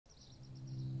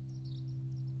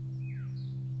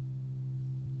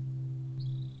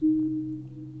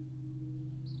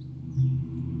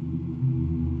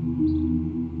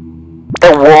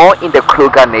war in the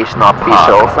Kruger National Park.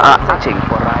 Officials are searching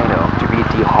for Rhino to be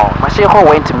dehorned. Mashego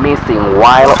went missing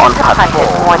while on patrol.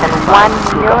 More than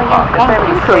 1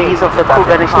 million employees of the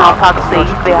Kruger National Park say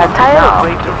they are tired of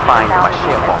waiting to find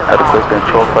Mashego. I request the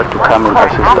chopper to come and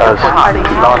assist us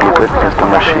with Mr.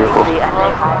 Mashego.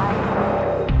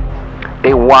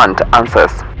 They want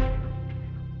answers.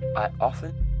 I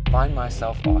often find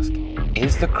myself asking,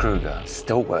 is the Kruger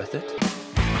still worth it?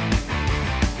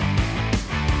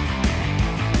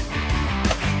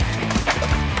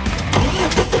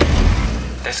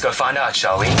 Let's go find out,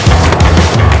 shall we?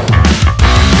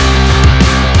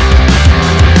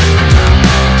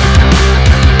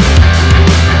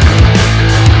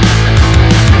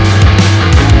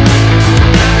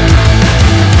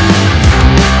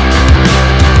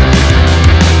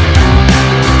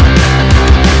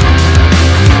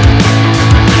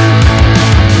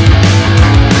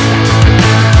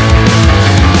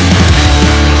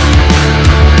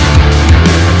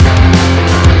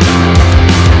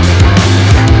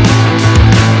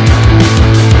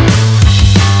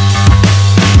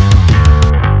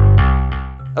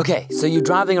 Okay, so you're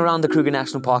driving around the Kruger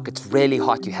National Park, it's really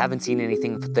hot, you haven't seen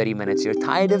anything for 30 minutes, you're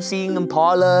tired of seeing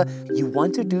Impala, you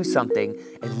want to do something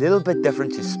a little bit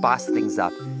different to spice things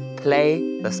up.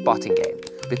 Play the spotting game,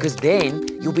 because then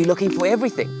you'll be looking for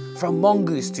everything, from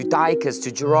mongoose to duikers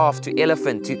to giraffe to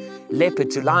elephant to leopard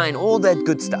to lion, all that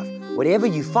good stuff. Whatever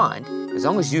you find, as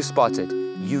long as you spot it,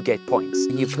 you get points.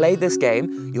 When you play this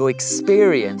game, your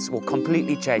experience will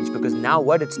completely change, because now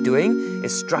what it's doing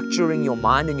is structuring your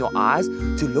mind and your eyes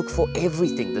to look for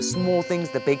everything, the small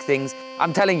things, the big things.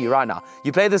 I'm telling you right now,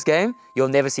 you play this game, you'll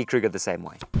never see Kruger the same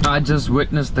way. I just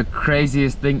witnessed the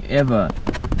craziest thing ever.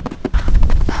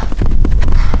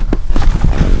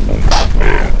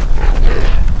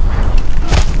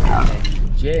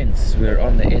 Gents, we're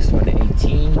on the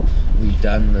S118. We've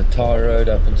done the tar road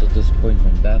up until this point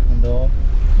from Bafendorf.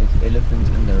 There's elephants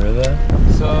in the river.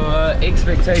 So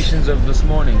expectations of this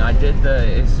morning, I did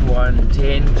the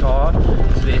S110 tar to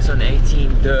the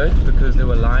S118 dirt because there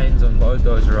were lions on both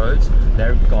those roads.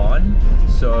 They're gone,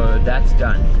 so that's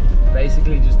done.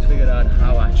 Basically just figured out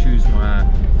how I choose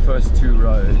my first two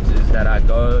roads is that I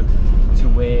go to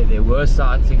where there were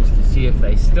sightings to see if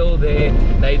they're still there.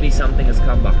 Maybe something has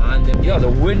come behind them. Yeah, the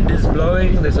wind is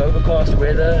blowing, there's overcast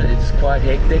weather, it's quite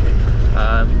hectic.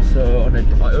 So on an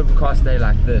overcast day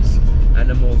like this,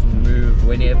 animals move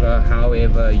whenever,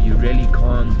 however, you really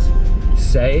can't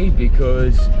say,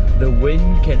 because the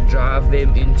wind can drive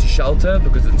them into shelter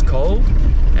because it's cold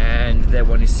and they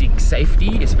want to seek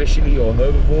safety, especially your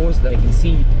herbivores. They can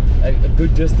see a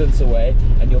good distance away,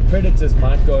 and your predators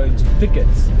might go into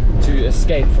thickets to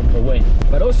escape from the wind,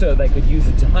 but also they could use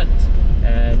it to hunt,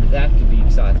 and that could be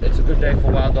exciting. It's a good day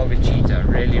for wild dog and cheetah,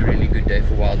 really good day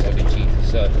for wild dog and cheetah.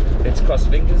 So let's cross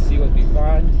fingers, see what we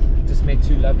find. Just met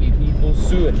two lovely people,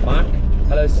 Sue and Mike.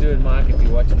 Hello Sue and Mike, if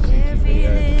you're watching this YouTube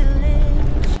video.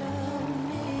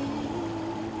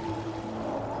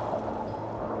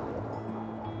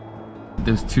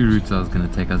 There's two routes I was going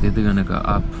to take. I was either going to go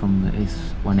up from the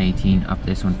S118 up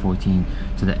the S114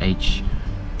 to the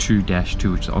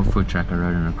H2-2, which is off-road tracker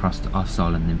road, and across the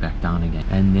Offsol and then back down again.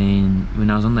 And then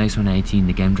when I was on the S118,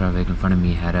 the game driver vehicle in front of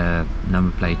me had a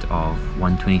number plate of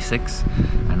 126,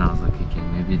 and I was like, okay,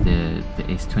 maybe the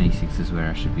S26 is where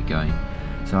I should be going.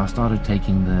 So I started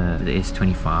taking the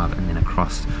S25 and then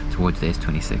across towards the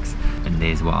S26, and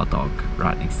there's Wild Dog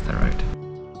right next to the road.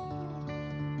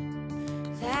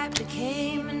 That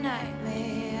became a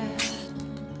nightmare.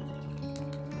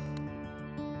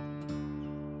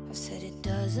 I said it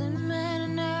doesn't matter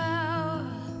now,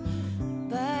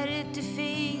 but it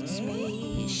defeats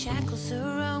me. Shackles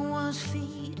around one's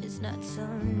feet is not so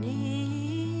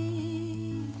neat.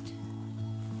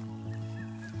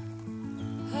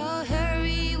 Oh,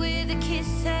 hurry with the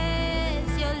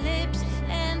kisses, your lips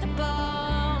and the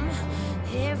balm.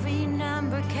 Every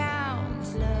number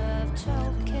counts, love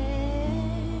tokens.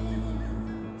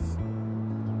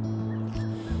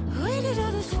 Where did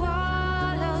all the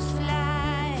swallows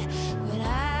fly when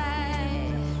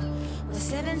I was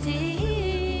 17?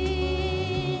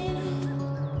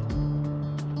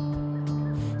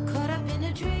 Caught up in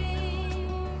a dream.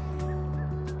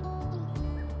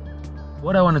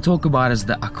 What I want to talk about is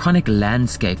the iconic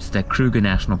landscapes that Kruger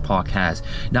National Park has.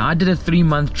 Now, I did a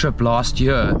 3-month trip last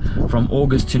year from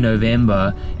August to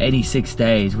November, 86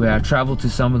 days, where I traveled to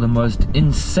some of the most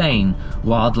insane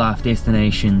wildlife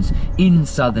destinations in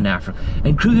Southern Africa.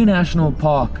 And Kruger National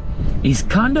Park is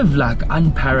kind of like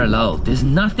unparalleled. There's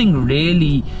nothing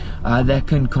really that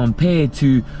can compare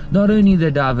to not only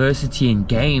the diversity in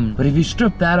game, but if you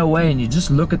strip that away and you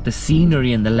just look at the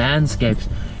scenery and the landscapes,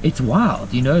 it's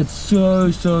wild, you know, it's so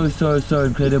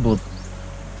incredible.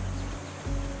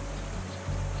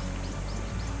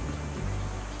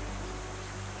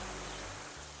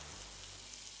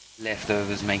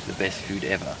 Leftovers make the best food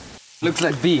ever. Looks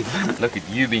like beef. Look at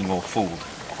you being all fooled.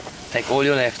 Take all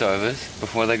your leftovers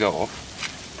before they go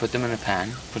off, put them in a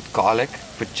pan, put garlic,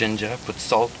 put ginger, put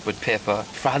salt, put pepper,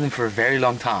 fry them for a very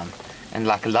long time, and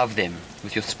like love them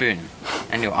with your spoon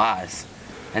and your eyes.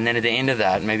 And then at the end of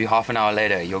that, maybe half an hour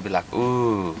later, you'll be like,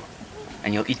 ooh,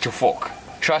 and you'll eat your fork.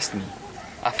 Trust me.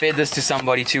 I fed this to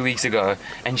somebody 2 weeks ago,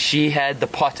 and she had the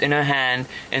pot in her hand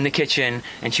in the kitchen,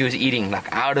 and she was eating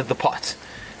like out of the pot.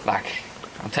 Like,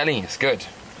 I'm telling you, it's good.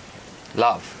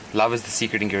 Love. Love is the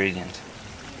secret ingredient.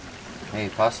 Hey,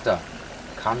 pasta,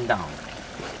 calm down.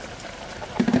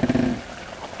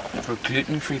 For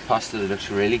gluten-free pasta that looks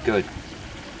really good,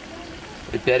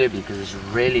 it better be, because it's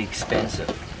really expensive,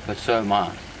 but so am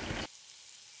I.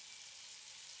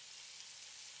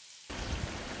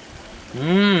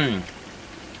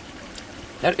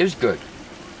 That is good.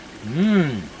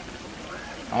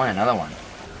 I want another one.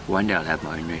 One day I'll have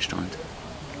my own restaurant.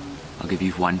 I'll give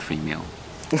you one free meal.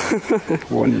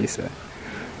 One, you say?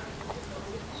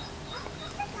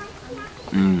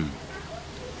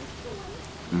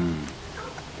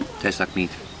 Tastes like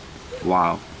meat.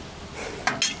 Wow.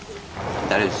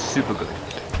 That is super good.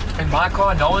 In my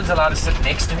car, no one's allowed to sit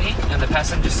next to me in the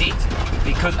passenger seat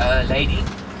because a lady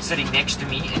sitting next to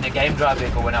me in a game drive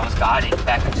vehicle when I was guiding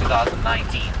back in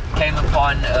 2019 came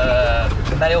upon a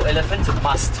male elephant, a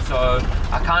must. So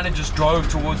I kind of just drove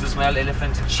towards this male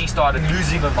elephant and she started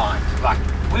losing her mind. Like,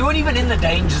 we weren't even in the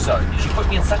danger zone. She put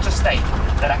me in such a state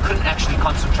that I couldn't actually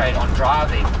concentrate on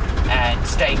driving and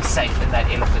staying safe in that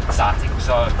elephant sighting.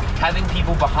 So having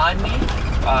people behind me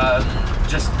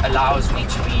just allows me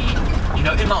to be, you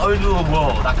know, in my own little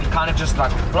world. I can kind of just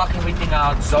like block everything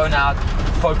out, zone out,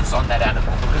 focus on that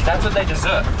animal, because that's what they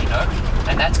deserve, you know,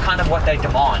 and that's kind of what they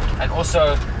demand. And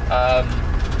also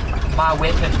my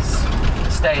weapons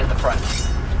stay in the front,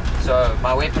 so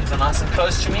my weapons are nice and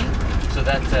close to me so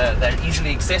that they're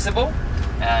easily accessible,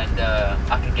 and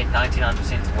I can get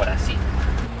 99% of what I see.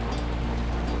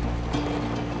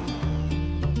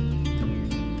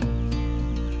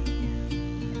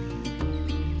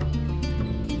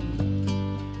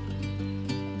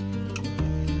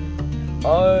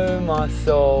 Oh my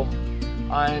soul,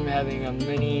 I am having a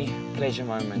mini pleasure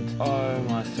moment. Oh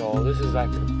my soul, this is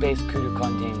like the best kudu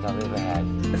content I've ever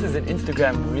had. This is an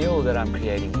Instagram reel that I'm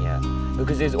creating here,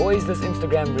 because there's always this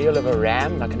Instagram reel of a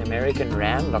ram, like an American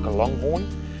ram, like a longhorn,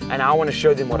 and I want to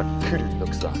show them what a kudu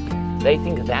looks like. They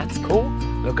think that's cool.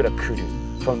 Look at a kudu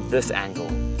from this angle.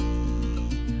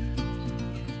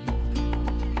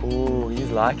 Oh,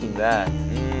 he's liking that.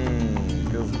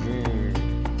 Feels good.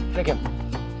 Flick him.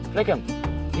 Flick him.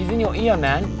 He's in your ear,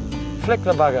 man. Flick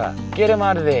the bugger. Get him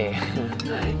out of there.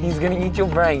 He's gonna eat your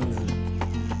brains.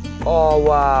 Oh,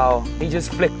 wow. He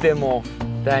just flicked them off.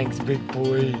 Thanks, big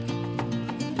boy.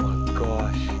 Oh my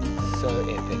gosh. So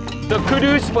epic. The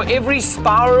kudus, for every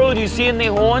spiral you see in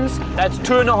their horns, that's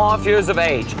 2.5 years of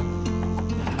age.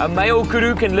 A male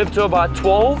kudu can live to about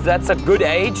 12. That's a good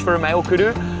age for a male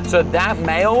kudu. So that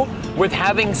male, with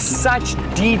having such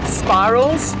deep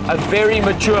spirals, a very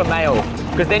mature male.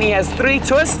 Because then he has 3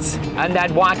 twists and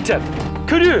that white tip.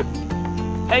 Kudu,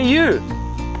 hey you,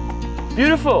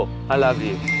 beautiful, I love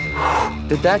you.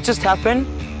 Did that just happen?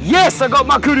 Yes, I got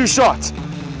my kudu shot.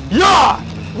 Yeah,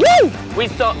 woo! We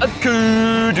saw a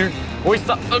kudu, we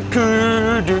saw a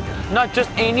kudu. Not just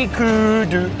any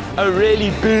kudu, a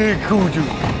really big kudu.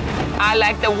 I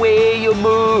like the way you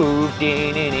move.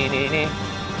 You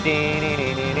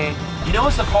know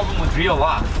what's the problem with real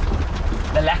life?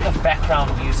 The lack of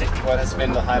background music. What has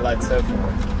been the highlight so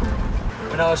far?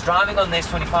 When I was driving on the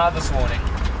S25 this morning,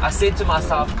 I said to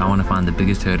myself, I want to find the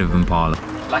biggest herd of impala.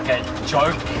 like a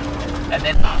joke, and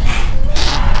then these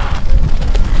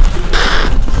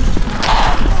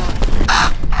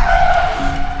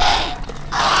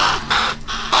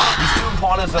 2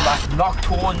 impalas are like locked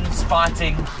horns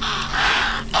fighting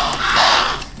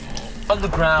on the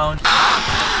ground,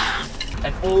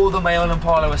 and all the male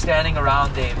impala were standing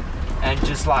around them and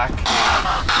just like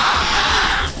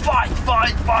fight,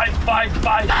 fight, fight, fight,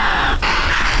 fight.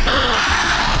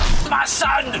 My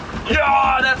son!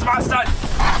 Yeah, that's my son!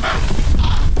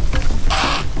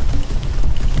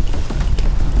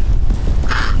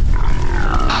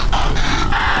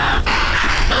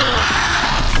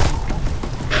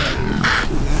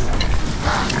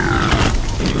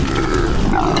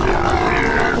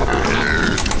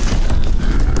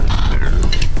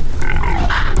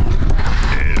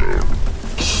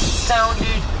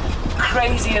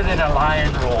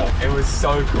 was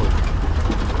so cool.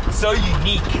 So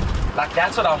unique. Like,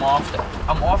 that's what I'm after.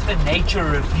 I'm after nature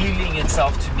revealing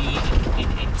itself to me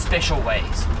in special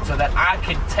ways, so that I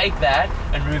can take that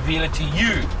and reveal it to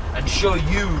you and show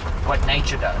you what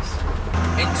nature does.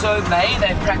 And so May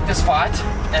they practice fight,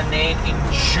 and then in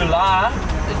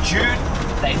June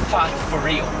they fight for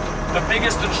real. The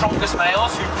biggest and strongest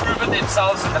males who've proven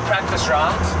themselves in the practice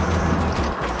rounds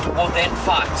will then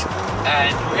fight,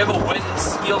 and whoever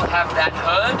wins, he'll have that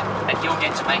herd and he'll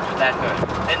get to mate with that herd.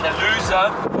 Then the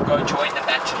loser will go join the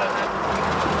bachelor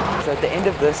herd. So at the end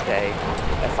of this day,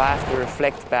 if I have to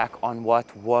reflect back on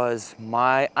what was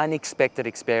my unexpected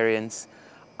experience,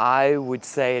 I would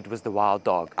say it was the wild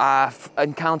dog. I've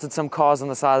encountered some cars on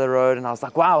the side of the road and I was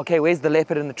like, wow, okay, where's the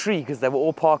leopard in the tree? Because they were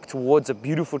all parked towards a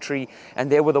beautiful tree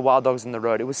and there were the wild dogs in the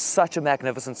road. It was such a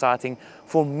magnificent sighting.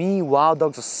 For me, wild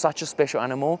dogs are such a special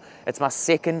animal. It's my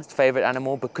second favorite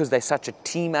animal because they're such a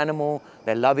team animal.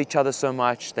 They love each other so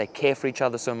much. They care for each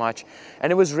other so much.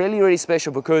 And it was really, really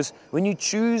special because when you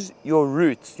choose your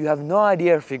route, you have no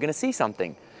idea if you're going to see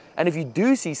something. And if you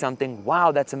do see something,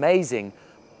 wow, that's amazing.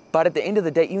 But at the end of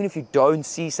the day, even if you don't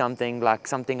see something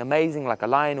amazing, like a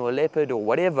lion or a leopard or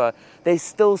whatever, there's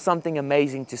still something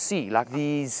amazing to see. Like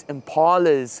these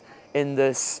impalas in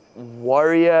this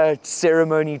warrior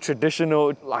ceremony,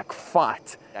 traditional like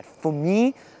fight. For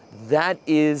me, that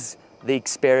is the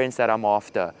experience that I'm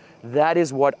after. That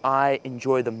is what I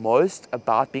enjoy the most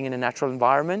about being in a natural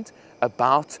environment,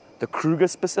 about the Kruger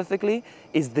specifically,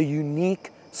 is the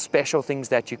unique special things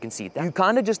that you can see. You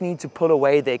kind of just need to pull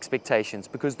away the expectations,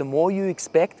 because the more you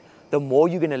expect, the more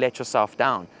you're going to let yourself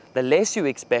down. The less you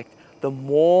expect, the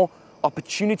more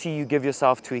opportunity you give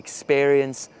yourself to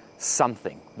experience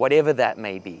something, whatever that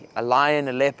may be. A lion,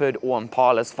 a leopard, or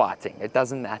impalas fighting. It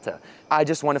doesn't matter. I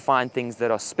just want to find things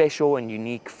that are special and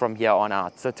unique from here on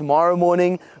out. So tomorrow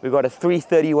morning, we've got a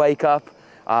 3:30 wake up.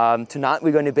 Tonight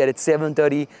we're going to bed at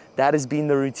 7:30. That has been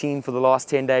the routine for the last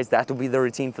 10 days. That will be the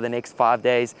routine for the next 5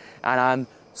 days. And I'm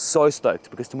so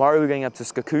stoked because tomorrow we're going up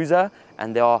to Kruger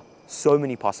and there are so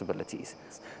many possibilities.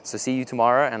 So see you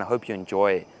tomorrow, and I hope you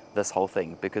enjoy this whole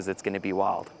thing because it's going to be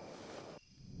wild.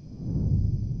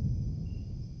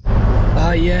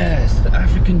 Ah yes, the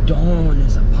African dawn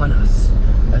is upon us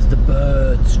as the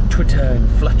birds twitter and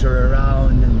flutter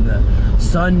around and the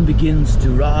sun begins to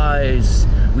rise.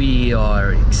 We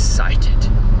are excited.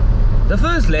 The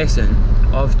first lesson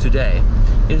of today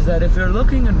is that if you're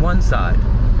looking at one side,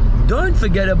 don't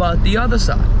forget about the other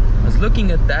side. I was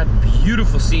looking at that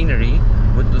beautiful scenery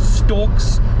with the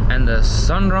storks and the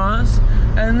sunrise,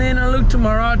 and then I looked to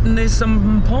my right and there's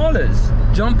some impalas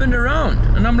jumping around,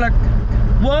 and I'm like,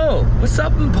 whoa, what's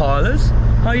up impalas?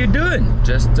 How you doing?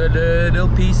 Just a little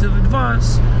piece of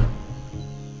advice.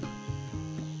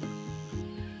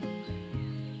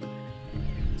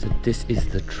 So this is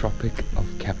the Tropic of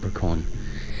Capricorn.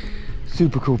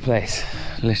 Super cool place.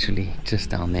 Literally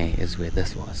just down there is where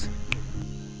this was.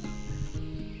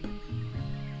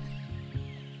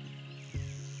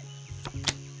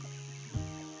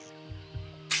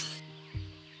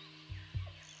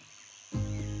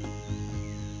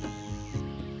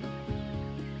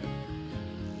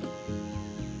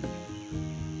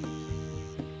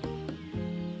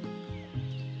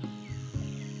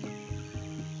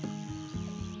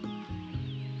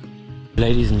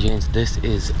 Ladies and gents, this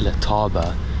is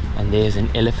Letaba, and there's an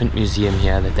elephant museum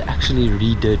here that they actually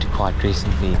redid quite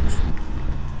recently.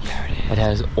 It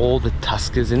has all the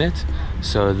tuskers in it,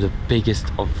 so the biggest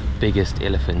of the biggest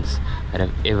elephants that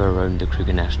have ever roamed the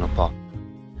Kruger National Park.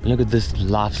 And look at this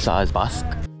life-size busk.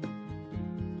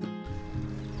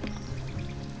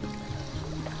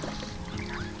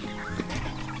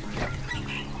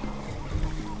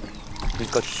 He's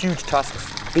got huge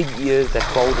tusks, big ears that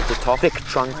fold at the top, thick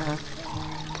trunk,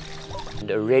 and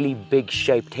a really big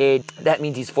shaped head. That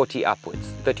means he's 40 upwards,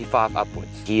 35 upwards.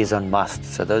 He is on must,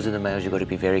 so those are the males you've got to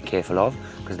be very careful of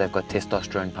because they've got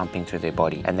testosterone pumping through their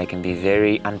body, and they can be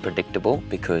very unpredictable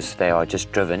because they are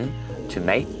just driven to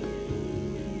mate.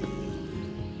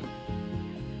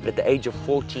 At the age of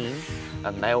 14,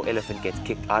 a male elephant gets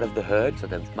kicked out of the herd, so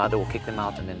the mother will kick them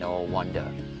out and then they'll all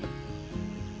wander.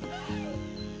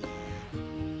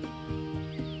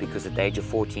 Because at the age of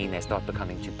 14, they start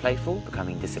becoming too playful,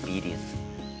 becoming disobedient.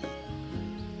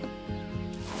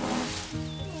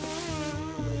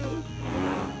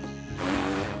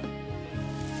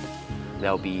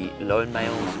 There'll be lone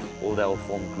males, or they'll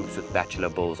form groups with bachelor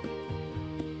bulls.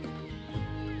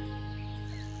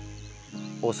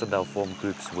 Also, they'll form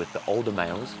groups with the older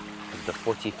males, as the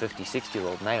 40, 50,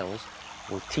 60-year-old males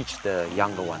will teach the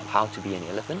younger one how to be an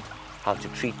elephant, how to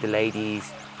treat the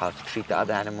ladies, how to treat the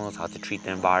other animals, how to treat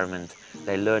the environment,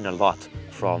 they learn a lot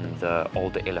from the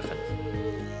older elephants.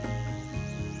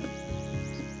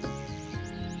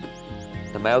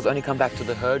 The males only come back to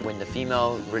the herd when the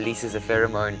female releases a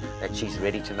pheromone that she's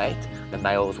ready to mate. The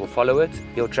males will follow it.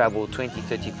 He'll travel 20,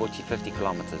 30, 40, 50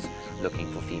 kilometers looking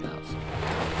for females.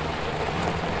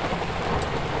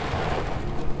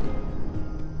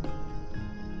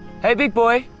 Hey, big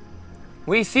boy.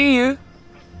 We see you.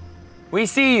 We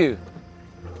see you.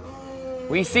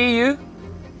 We see you.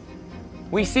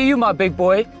 We see you, my big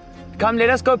boy. Come, let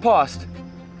us go past.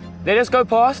 Let us go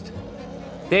past.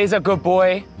 There's a good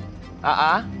boy.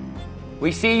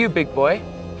 We see you, big boy.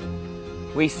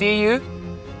 We see you.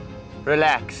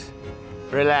 Relax.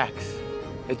 Relax.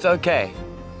 It's okay.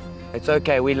 It's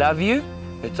okay. We love you.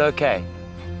 It's okay.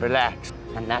 Relax.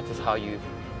 And that is how you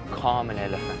calm an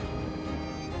elephant.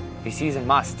 He sees and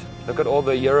must. Look at all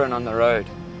the urine on the road.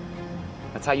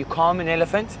 That's how you calm an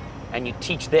elephant, and you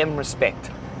teach them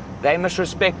respect. They must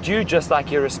respect you just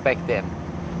like you respect them.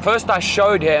 First, I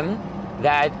showed him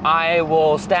that I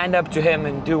will stand up to him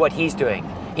and do what he's doing.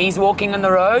 He's walking on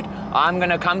the road, I'm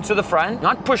gonna come to the front,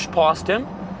 not push past him,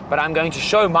 but I'm going to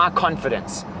show my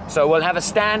confidence. So we'll have a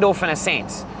standoff in a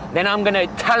sense. Then I'm gonna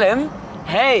tell him,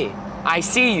 hey, I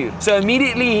see you. So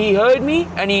immediately he heard me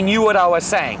and he knew what I was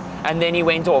saying. And then he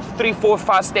went off. 3, 4,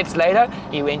 5 steps later,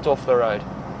 he went off the road.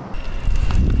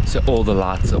 So all the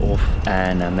lights are off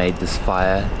and I made this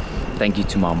fire. Thank you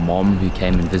to my mom who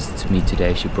came and visited me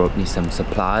today. She brought me some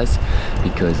supplies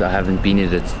because I haven't been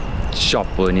at a shop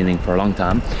or anything for a long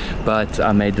time. But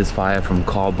I made this fire from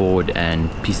cardboard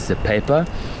and pieces of paper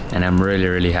and I'm really,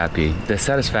 really happy. The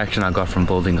satisfaction I got from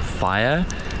building a fire,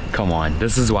 come on,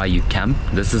 this is why you camp,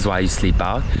 this is why you sleep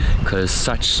out, because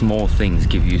such small things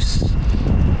give you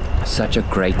such a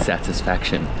great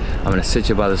satisfaction. I'm gonna sit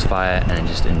here by this fire and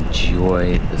just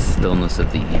enjoy the stillness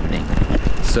of the evening.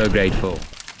 So grateful.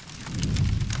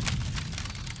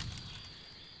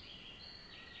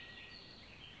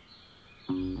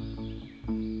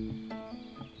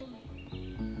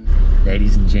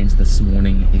 Ladies and gents, this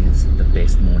morning is the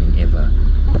best morning ever.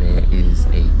 There is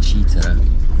a cheetah.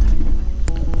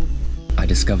 I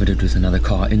discovered it with another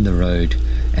car in the road,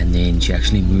 and then she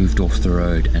actually moved off the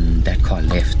road and that car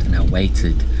left, and I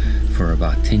waited for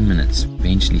about 10 minutes.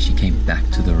 Eventually she came back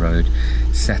to the road,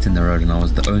 sat in the road, and I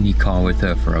was the only car with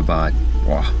her for about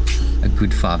a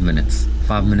good 5 minutes.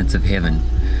 5 minutes of heaven.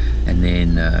 And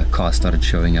then cars started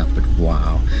showing up, but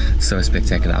wow, so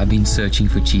spectacular. I've been searching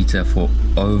for cheetah for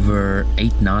over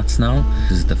 8 nights now.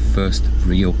 This is the first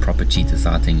real proper cheetah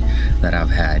sighting that I've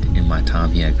had in my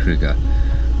time here at Kruger.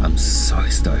 I'm so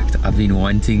stoked. I've been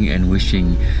wanting and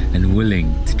wishing and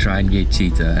willing to try and get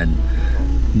cheetah, and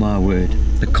my word,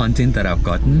 the content that I've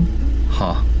gotten,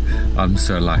 I'm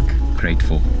so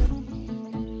grateful.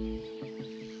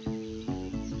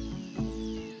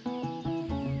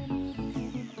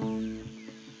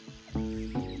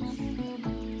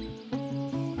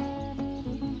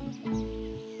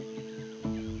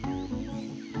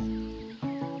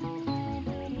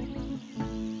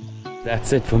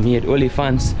 That's it for me at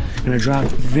Olifants. I'm gonna drive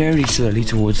very slowly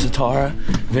towards Satara.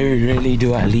 Very rarely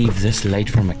do I leave this late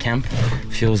from a camp.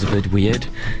 Feels a bit weird,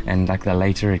 and the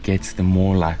later it gets, the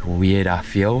more weird I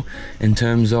feel. In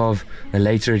terms of the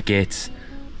later it gets,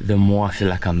 the more I feel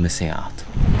like I'm missing out.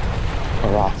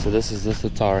 Alright, so this is the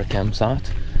Satara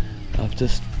campsite. I've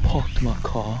just parked my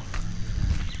car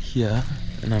here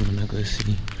and I'm gonna go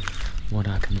see what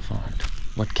I can find,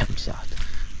 what campsite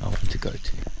I want to go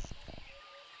to.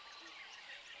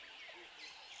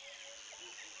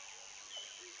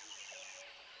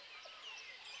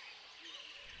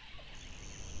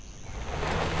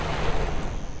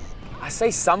 I say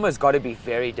summer's got to be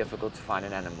very difficult to find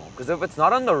an animal, because if it's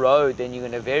not on the road, then you're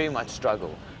going to very much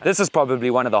struggle. This is probably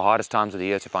one of the hardest times of the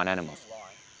year to find animals.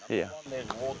 Yeah. There's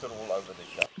water all over the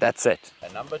shop. That's it.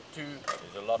 And number 2,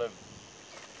 there's a lot of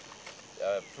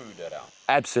food around.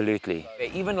 Absolutely.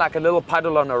 Even a little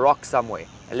puddle on a rock somewhere,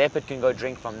 a leopard can go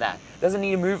drink from that. Doesn't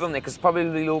need to move from there because probably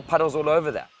little puddles all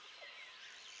over there.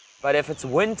 But if it's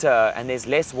winter and there's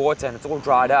less water and it's all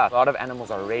dried up, a lot of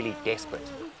animals are really desperate.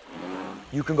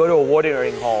 You can go to a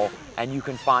watering hole and you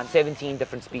can find 17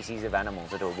 different species of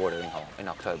animals at a watering hole in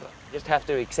October. You just have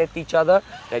to accept each other,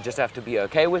 they just have to be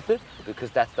okay with it, because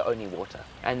that's the only water.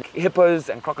 And hippos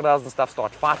and crocodiles and stuff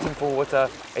start fighting for water.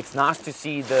 It's nice to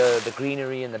see the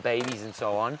greenery and the babies and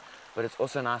so on, but it's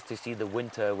also nice to see the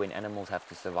winter when animals have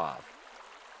to survive.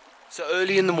 So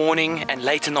early in the morning and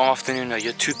late in the afternoon are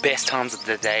your two best times of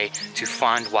the day to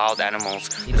find wild animals.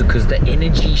 Because the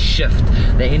energy shift,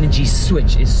 the energy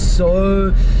switch is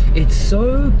so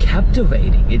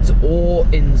captivating. It's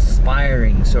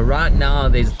awe-inspiring. So right now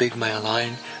there's a big male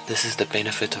lion. This is the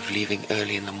benefit of leaving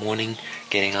early in the morning,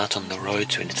 getting out on the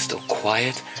roads when it's still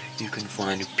quiet. You can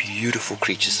find beautiful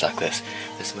creatures like this.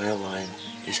 This male lion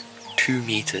is 2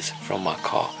 meters from my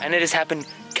car. And it has happened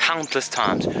countless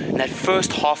times. In that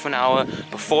first half an hour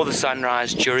before the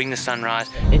sunrise, during the sunrise,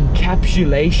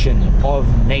 encapsulation of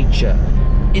nature.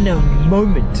 In a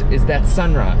moment is that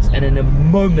sunrise, and in a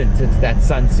moment it's that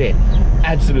sunset.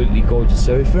 Absolutely gorgeous.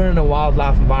 So if you're in a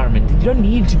wildlife environment, you don't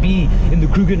need to be in the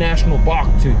Kruger National Park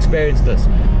to experience this.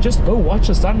 Just go watch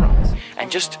the sunrise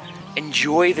and just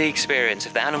enjoy the experience.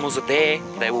 If the animals are there,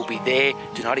 they will be there.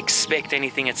 Do not expect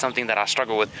anything. It's something that I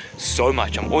struggle with so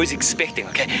much. I'm always expecting,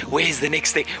 okay, where's the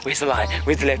next thing? Where's the lion?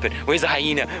 Where's the leopard? Where's the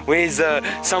hyena? Where's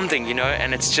something, you know?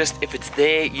 And it's just, if it's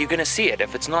there, you're gonna see it.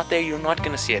 If it's not there, you're not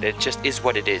gonna see it. It just is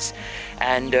what it is.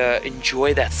 And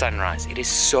enjoy that sunrise. It is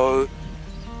so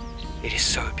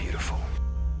beautiful.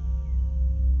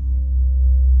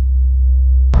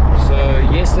 So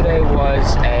yesterday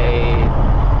was a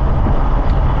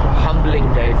humbling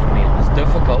day for me. It was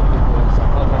difficult because I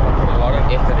felt like I put a lot of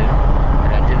effort in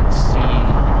and I didn't see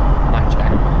much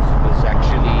animals. It was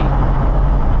actually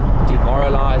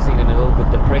demoralizing and a little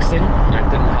bit depressing, and it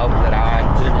didn't help that I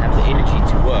didn't have the energy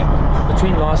to work.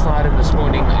 Between last night and this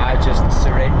morning, I just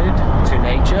surrendered to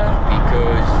nature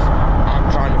because I'm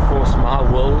trying to force my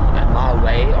will and my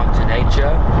way onto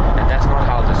nature, and that's not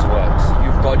how this works.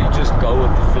 You've got to just go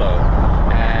with the flow.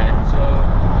 And so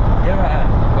here I am,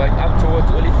 going up towards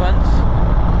Olifants.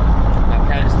 My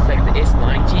plan is to take the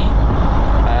S90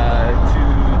 to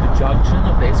the junction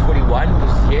of the S41,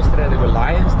 because yesterday there were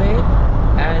lions there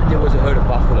and there was a herd of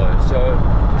buffalo. So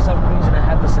for some reason I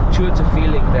have this intuitive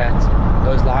feeling that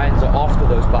those lions are after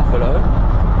those buffalo,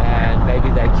 and maybe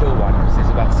they kill one, because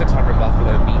there's about 600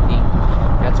 buffalo, meaning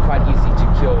that's quite easy to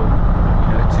kill,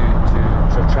 you know,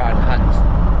 to try and hunt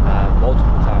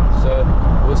multiple times. So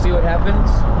we'll see what happens.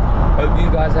 Hope you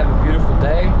guys have a beautiful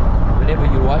day whenever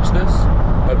you watch this.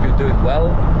 Hope you're doing well,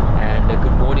 and a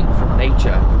good morning from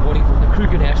nature. Good morning from the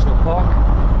Kruger National Park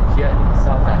here in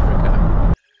South Africa.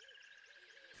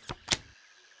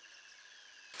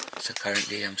 So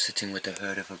currently I'm sitting with a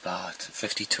herd of about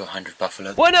 50 to 100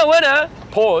 buffalo. Winner!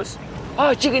 Pause.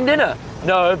 Oh, chicken dinner.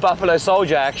 No, buffalo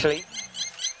soldier actually.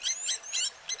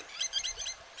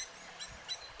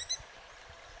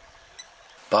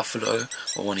 Buffalo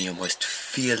are one of your most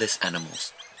fearless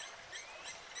animals.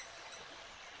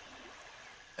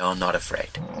 They are not afraid.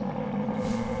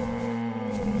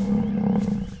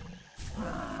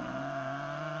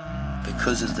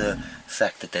 Because of the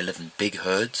fact that they live in big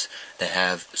herds, they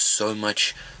have so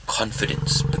much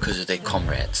confidence because of their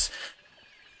comrades.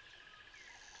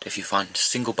 If you find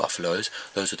single buffaloes,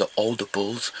 those are the older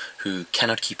bulls who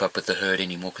cannot keep up with the herd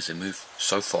anymore because they move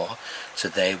so far. So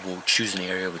they will choose an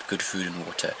area with good food and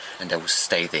water, and they will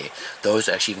stay there. Those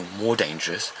are actually even more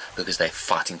dangerous because they're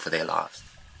fighting for their lives.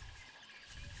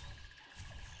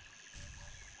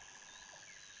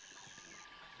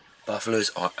 Buffaloes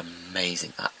are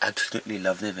amazing. I absolutely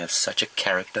love them. They have such a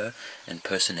character and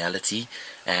personality,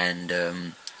 and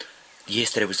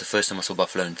yesterday was the first time I saw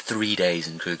buffalo in 3 days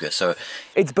in Kruger. So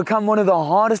it's become one of the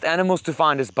hardest animals to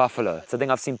find is buffalo. So I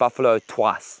think I've seen buffalo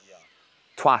twice.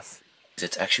 Twice.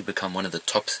 It's actually become one of the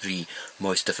top 3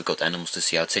 most difficult animals to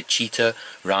see. I'd say cheetah,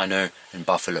 rhino and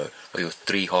buffalo are your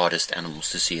 3 hardest animals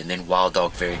to see, and then wild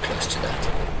dog very close to that.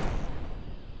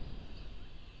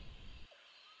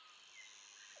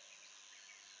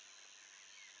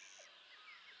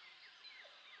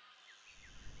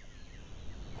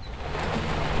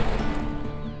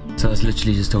 So I was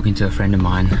literally just talking to a friend of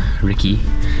mine, Ricky,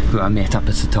 who I met up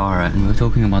at Satara, and we were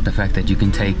talking about the fact that you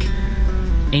can take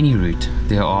any route.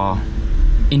 There are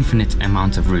infinite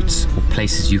amounts of routes or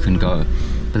places you can go.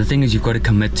 But the thing is, you've got to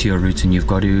commit to your route and you've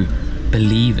got to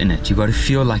believe in it. You've got to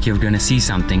feel like you're going to see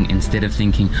something instead of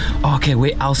thinking, oh, okay,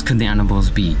 where else could the animals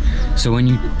be? So when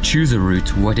you choose a route,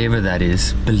 whatever that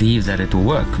is, believe that it will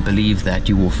work. Believe that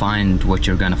you will find what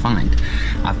you're going to find.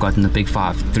 I've gotten the Big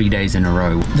 5 3 days in a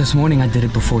row. This morning I did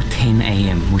it before 10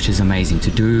 a.m, which is amazing.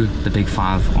 To do the Big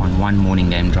 5 on one morning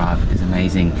game drive is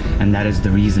amazing. And that is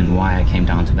the reason why I came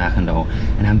down to Balule.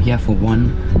 And I'm here for 1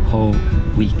 whole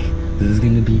week. This is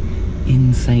going to be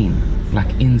insane. Like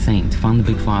insane to find the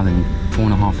Big 5 in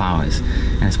 4.5 hours,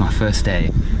 and it's my first day.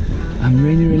 I'm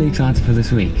really excited for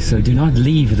this week, so do not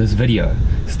leave this video.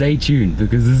 Stay tuned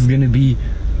because this is gonna be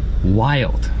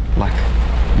wild, like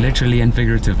literally and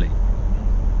figuratively.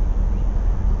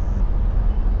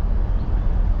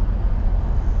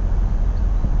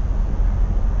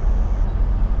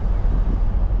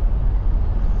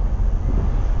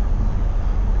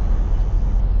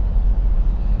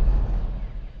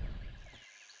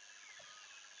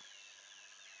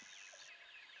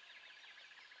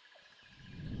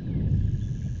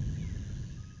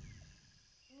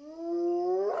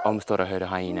 almost thought I heard a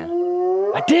hyena.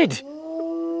 I did!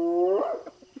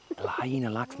 The hyena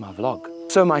likes my vlog.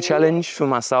 So my challenge for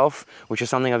myself, which is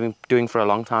something I've been doing for a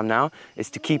long time now, is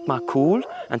to keep my cool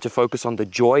and to focus on the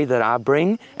joy that I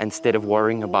bring instead of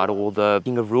worrying about all the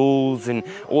rules and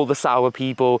all the sour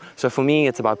people. So for me,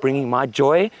 it's about bringing my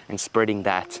joy and spreading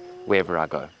that wherever I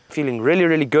go. Feeling really,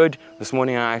 really good. This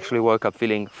morning I actually woke up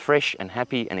feeling fresh and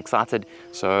happy and excited.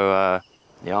 So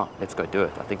yeah, let's go do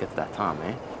it. I think it's that time,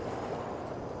 eh?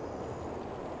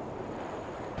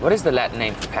 What is the Latin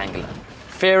name for pangolin?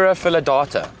 Fera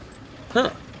filidata. Huh.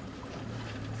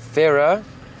 Fera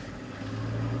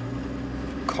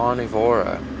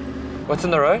carnivora. What's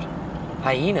in the road?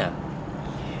 Hyena.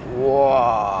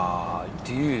 Wow,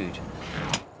 dude.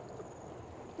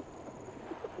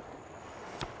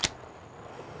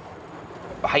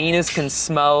 Hyenas can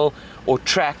smell or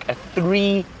track a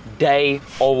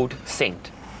 3-day-old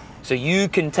scent. So you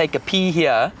can take a pee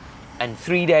here and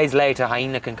 3 days later, a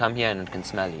hyena can come here and it can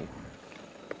smell you.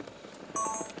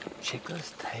 Check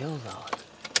those tails out.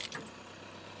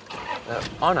 They're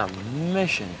on a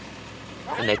mission.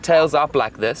 And their tails up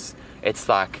like this, it's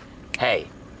like, hey,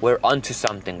 we're onto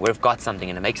something, we've got something,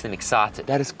 and it makes them excited.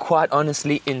 That is quite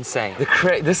honestly insane.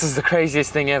 This is the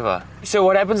craziest thing ever. So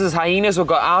what happens is hyenas will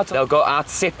go out, they'll go out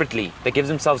separately. They give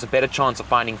themselves a better chance of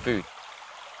finding food.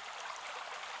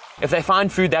 If they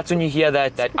find food, that's when you hear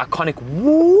that iconic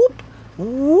whoop,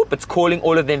 whoop. It's calling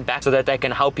all of them back so that they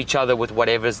can help each other with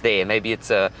whatever's there. Maybe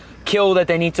it's a kill that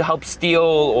they need to help steal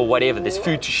or whatever. There's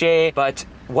food to share. But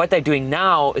what they're doing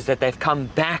now is that they've come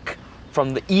back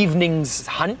from the evening's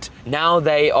hunt. Now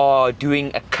they are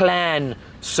doing a clan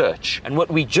search. And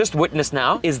what we just witnessed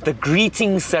now is the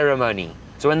greeting ceremony.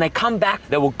 So when they come back,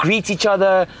 they will greet each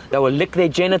other, they will lick their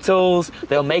genitals,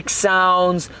 they'll make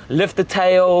sounds, lift the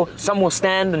tail. Some will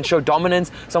stand and show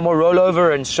dominance, some will roll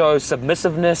over and show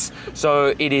submissiveness.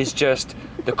 So it is just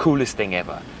the coolest thing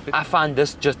ever. I find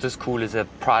this just as cool as a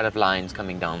pride of lions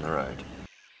coming down the road.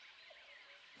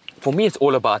 For me, it's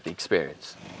all about the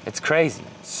experience. It's crazy.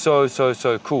 So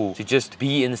cool to just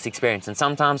be in this experience. And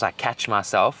sometimes I catch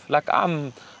myself, like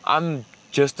I'm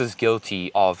just as guilty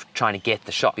of trying to get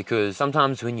the shot, because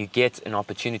sometimes when you get an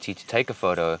opportunity to take a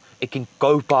photo, it can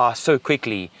go by so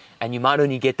quickly and you might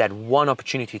only get that one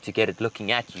opportunity to get it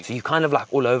looking at you. So you're kind of like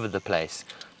all over the place.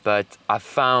 But I've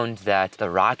found that the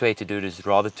right way to do it is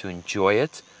rather to enjoy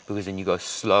it, because then you go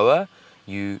slower,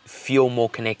 you feel more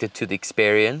connected to the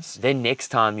experience. Then next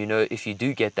time, you know, if you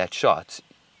do get that shot,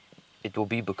 it will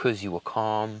be because you were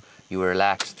calm, you were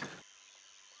relaxed.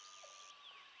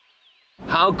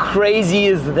 How crazy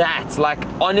is that? Like,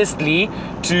 honestly,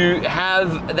 to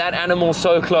have that animal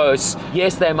so close.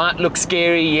 Yes, they might look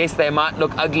scary, yes, they might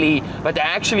look ugly, but they're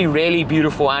actually really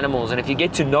beautiful animals. And if you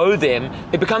get to know them,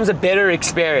 it becomes a better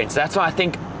experience. That's why I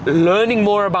think learning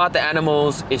more about the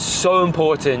animals is so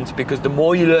important, because the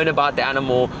more you learn about the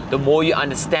animal, the more you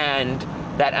understand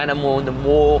that animal and the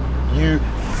more you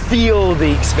feel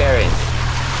the experience.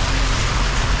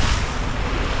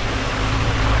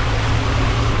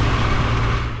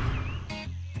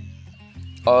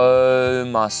 Oh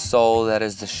my soul, that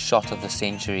is the shot of the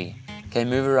century. Okay,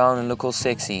 move around and look all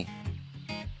sexy.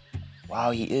 Wow,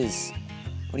 he is.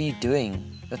 What are you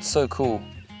doing? That's so cool.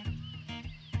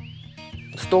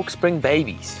 Storks bring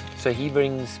babies, so he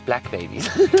brings black babies.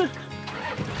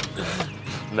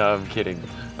 No, I'm kidding.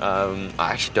 I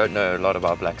actually don't know a lot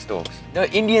about black storks. No,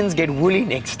 Indians get woolly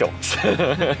neck storks.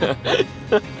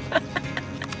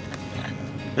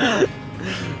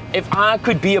 If I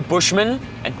could be a bushman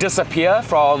and disappear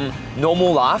from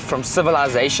normal life, from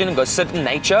civilization, and go sit in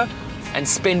nature and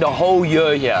spend a whole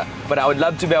year here, but I would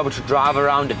love to be able to drive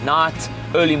around at night,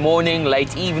 early morning,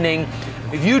 late evening.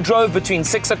 If you drove between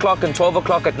 6 o'clock and 12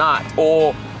 o'clock at night,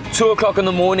 or 2 o'clock in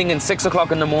the morning and 6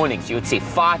 o'clock in the morning, you would see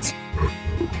fights,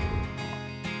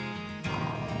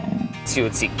 you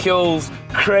would see kills,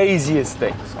 craziest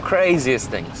things, craziest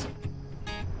things.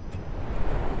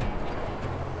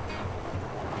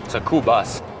 It's a cool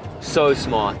bus, so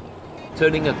smart.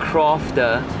 Turning a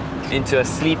crafter into a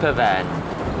sleeper van.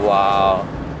 Wow.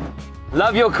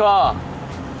 Love your car.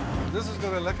 This has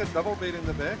got a lekker double bed in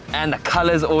the back. And the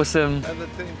color's awesome. And the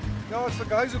thing. No, it's the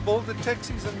guys who build the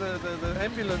taxis and the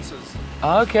ambulances.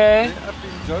 Okay. They're up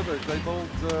in Joburg. They build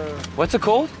what's it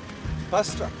called?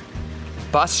 Bus truck.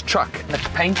 Bus truck. The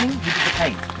painting? Who did the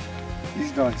paint?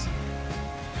 These guys.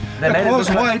 It was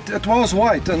white. It was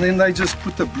white, and then they just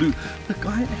put the blue. The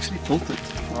guy actually built it.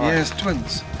 Right. He has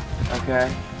twins.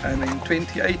 Okay. And in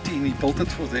 2018, he built it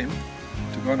for them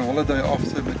to go on holiday after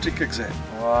the matric exam.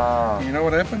 Wow. And you know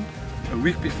what happened? A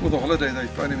week before the holiday, they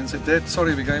phoned him and said, "Dad,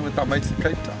 sorry, we're going with our mates to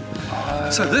Cape Town."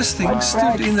 So this thing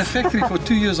stood in the factory for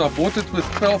 2 years. I bought it with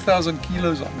 12,000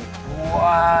 kilos on it.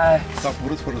 What? So I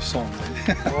bought it for a song.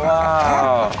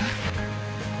 Wow.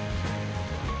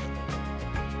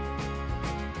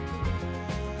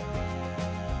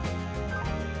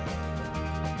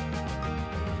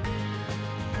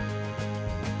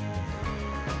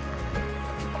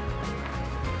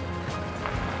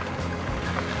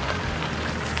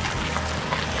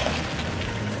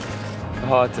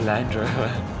 Oh, it's a Land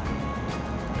Rover.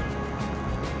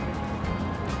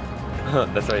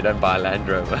 That's why you don't buy a Land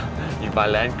Rover. You buy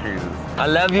Land Cruisers. I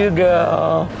love you,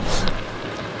 girl.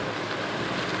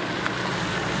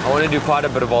 I want to do quite a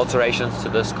bit of alterations to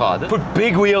this car. Put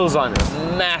big wheels on it,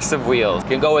 massive wheels. You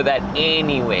can go with that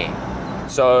anywhere.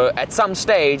 So at some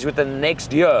stage within the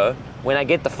next year, when I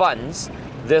get the funds,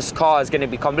 this car is going to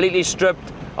be completely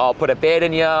stripped. I'll put a bed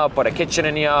in here, I'll put a kitchen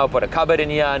in here, I'll put a cupboard in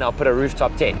here, and I'll put a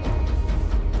rooftop tent.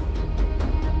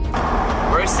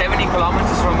 We're 70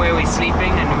 kilometers from where we're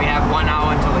sleeping, and we have 1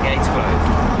 hour until the gates close.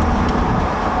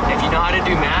 If you know how to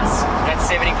do maths, that's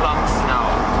 70 kilometers an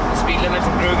hour. The speed limit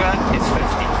in Kruger is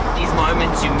 50. These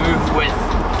moments you move with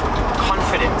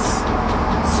confidence,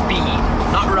 speed,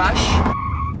 not rush.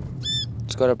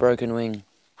 It's got a broken wing.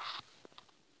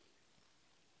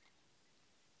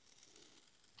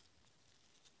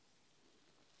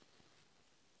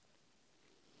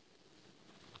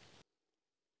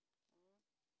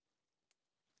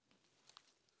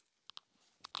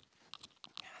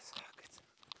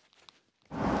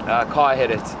 Car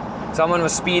hit it. Someone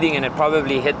was speeding and it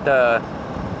probably hit the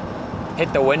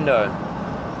window,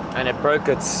 and it broke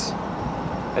it's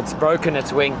broken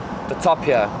its wing, the top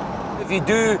here. If you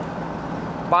do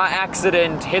by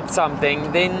accident hit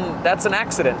something, then that's an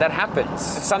accident, that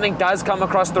happens. If something does come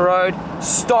across the road,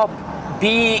 stop,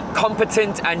 be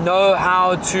competent and know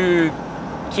how to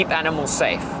keep animals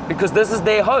safe, because this is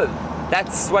their home.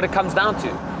 That's what it comes down to.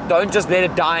 Don't just let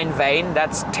it die in vain.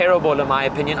 That's terrible in my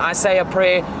opinion. I say a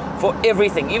prayer for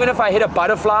everything. Even if I hit a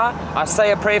butterfly, I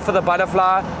say a prayer for the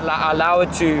butterfly, allow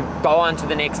it to go on to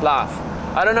the next life.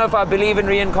 I don't know if I believe in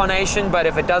reincarnation, but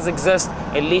if it does exist,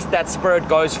 at least that spirit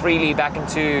goes freely back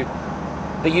into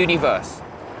the universe.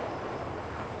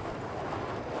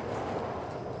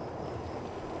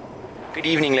 Good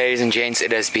evening, ladies and gents.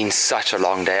 It has been such a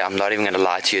long day. I'm not even going to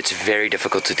lie to you. It's very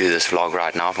difficult to do this vlog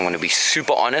right now, if I'm going to be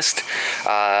super honest.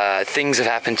 Things have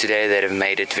happened today that have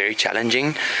made it very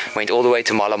challenging. Went all the way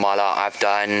to Mala Mala. I've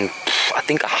done, I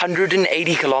think,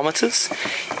 180 kilometers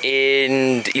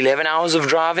in 11 hours of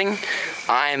driving.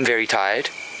 I am very tired.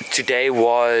 Today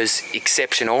was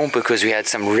exceptional because we had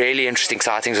some really interesting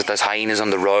sightings with those hyenas on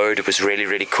the road. It was really,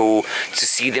 really cool to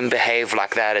see them behave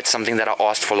like that. It's something that I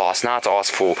asked for last night. I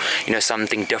asked for, you know,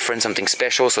 something different, something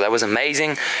special. So that was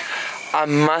amazing. I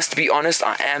must be honest,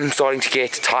 I am starting to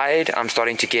get tired. I'm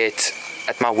starting to get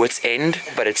at my wit's end,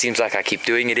 but it seems like I keep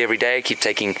doing it every day. I keep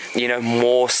taking, you know,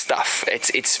 more stuff.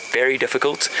 It's very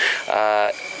difficult.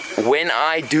 When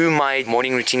I do my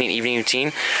morning routine and evening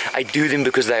routine, I do them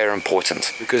because they are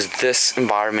important, because this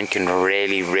environment can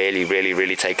really, really, really,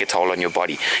 really take a toll on your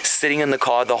body. Sitting in the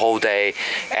car the whole day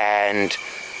and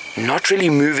not really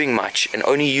moving much and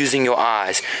only using your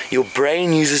eyes, your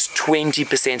brain uses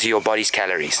 20% of your body's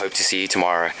calories. Hope to see you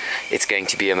tomorrow. It's going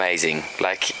to be amazing.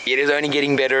 Like, it is only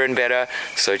getting better and better,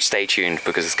 so stay tuned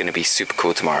because it's going to be super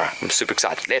cool tomorrow. I'm super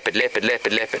excited. Leopard, leopard,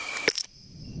 leopard, leopard.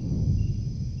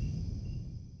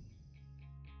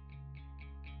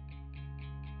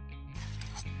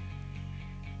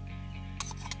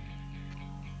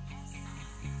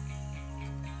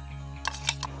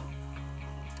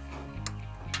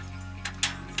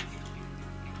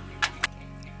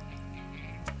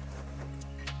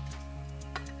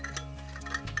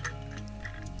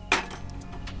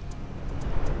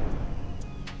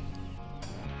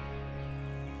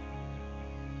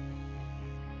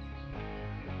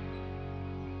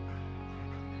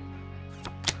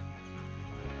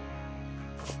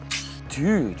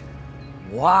 Dude,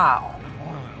 wow.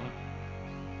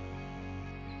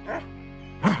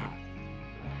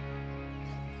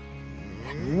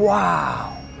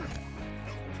 Wow.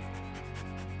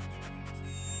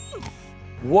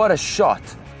 What a shot.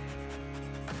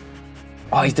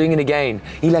 Oh, he's doing it again.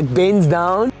 He like bends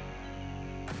down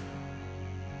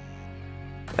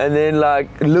and then like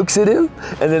looks at him,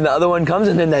 and then the other one comes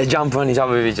and then they jump on top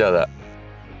of each other.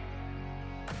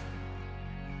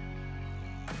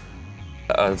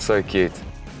 Oh, it's so cute.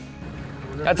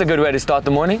 That's a good way to start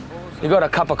the morning. You got a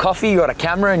cup of coffee, you got a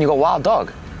camera, and you got wild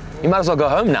dog. You might as well go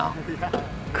home now.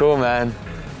 Cool, man.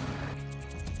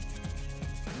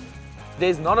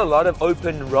 There's not a lot of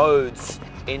open roads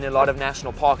in a lot of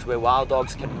national parks where wild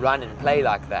dogs can run and play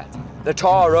like that. The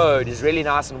tar road is really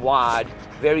nice and wide,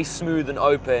 very smooth and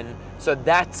open, so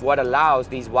that's what allows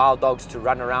these wild dogs to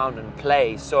run around and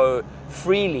play so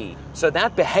freely. So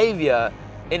that behavior,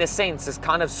 in a sense, is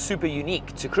kind of super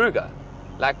unique to Kruger.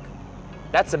 Like,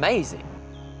 that's amazing.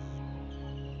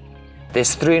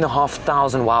 There's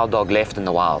 3,500 wild dog left in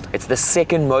the wild. It's the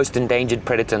second most endangered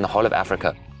predator in the whole of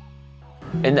Africa.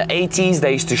 In the 80s,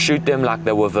 they used to shoot them like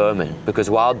they were vermin because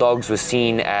wild dogs were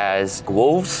seen as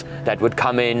wolves that would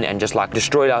come in and just like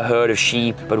destroy a herd of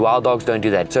sheep, but wild dogs don't do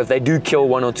that. So if they do kill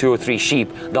 1 or 2 or 3 sheep,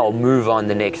 they'll move on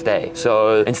the next day.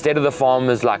 So instead of the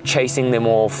farmers like chasing them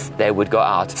off, they would go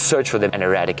out, search for them and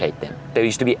eradicate them. There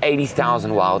used to be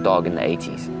 80,000 wild dog in the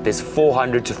 80s. There's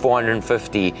 400 to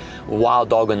 450 wild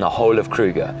dog in the whole of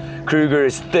Kruger. Kruger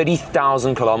is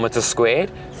 30,000 kilometers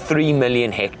squared, 3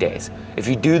 million hectares. If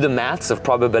you do the maths of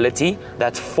probability,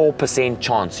 that's 4%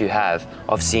 chance you have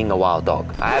of seeing a wild dog.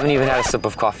 I haven't even had a sip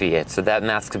of coffee yet, so that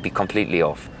maths could be completely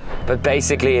off. But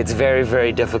basically, it's very,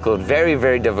 very difficult, very,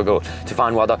 very difficult to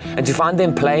find wild dogs. And to find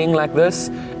them playing like this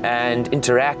and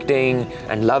interacting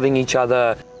and loving each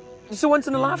other, it's a once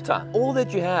in a lifetime. All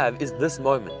that you have is this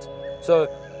moment. So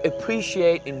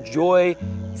appreciate, enjoy,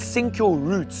 sink your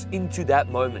roots into that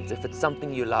moment if it's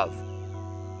something you love.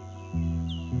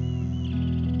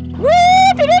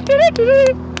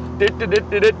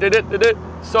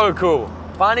 So cool.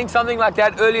 Finding something like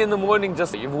that early in the morning,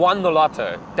 just you've won the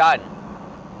lotto. Done.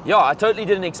 Yeah, I totally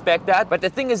didn't expect that. But the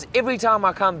thing is, every time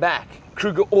I come back,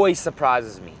 Kruger always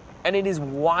surprises me. And it is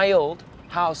wild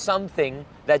how something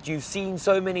that you've seen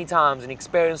so many times and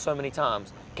experienced so many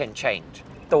times can change.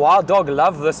 The wild dog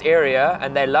love this area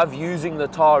and they love using the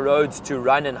tar roads to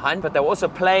run and hunt, but they're also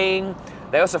playing.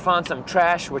 They also found some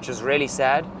trash, which is really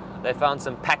sad. They found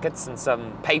some packets and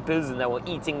some papers and they were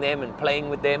eating them and playing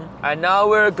with them. And now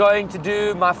we're going to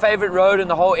do my favorite road in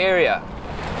the whole area.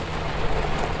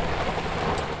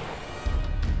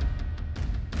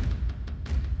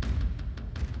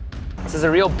 This is a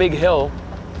real big hill.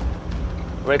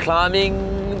 We're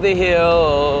climbing the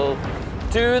hill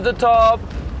to the top.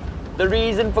 The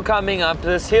reason for coming up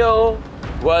this hill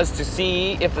was to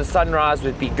see if the sunrise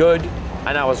would be good,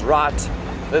 and I was right.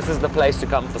 This is the place to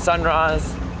come for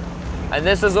sunrise. And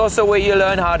this is also where you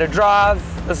learn how to drive.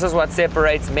 This is what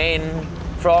separates men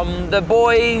from the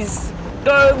boys.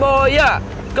 Go Moya!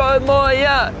 Go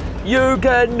Moya! You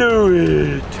can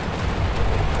do it!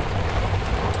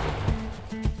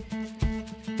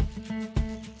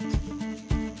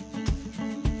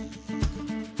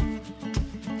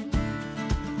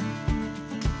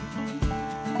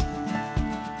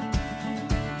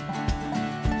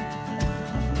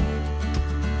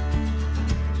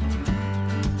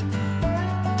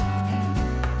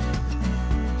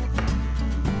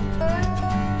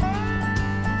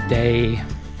 Day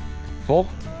 4,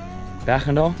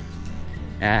 Bachendal,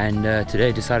 and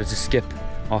today decided to skip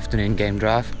afternoon game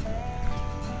drive.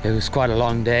 It was quite a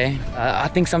long day. I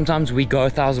think sometimes we go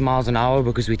 1,000 miles an hour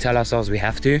because we tell ourselves we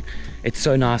have to. It's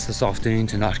so nice this afternoon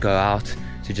to not go out,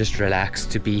 to just relax,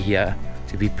 to be here,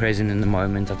 to be present in the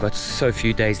moment. I've got so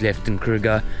few days left in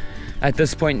Kruger. At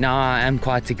this point now, I am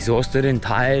quite exhausted and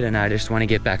tired, and I just want to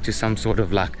get back to some sort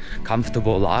of like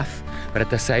comfortable life. But at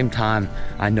the same time,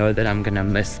 I know that I'm gonna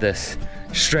miss this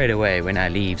straight away when I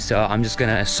leave. So I'm just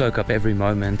gonna soak up every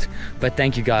moment. But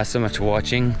thank you guys so much for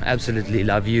watching. Absolutely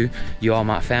love you. You are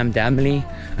my family,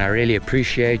 and I really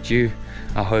appreciate you.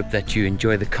 I hope that you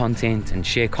enjoy the content and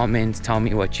share comments. Tell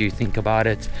me what you think about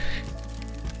it.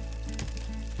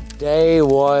 Day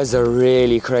was a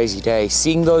really crazy day.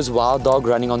 Seeing those wild dog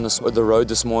running on the road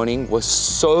this morning was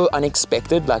so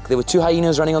unexpected. Like, there were 2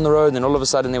 hyenas running on the road, and then all of a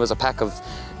sudden there was a pack of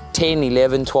 10,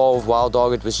 11, 12 wild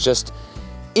dog. It was just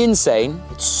insane.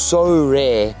 It's so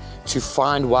rare to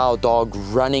find wild dog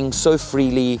running so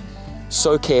freely,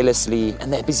 so carelessly,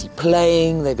 and they're busy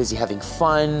playing, they're busy having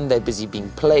fun, they're busy being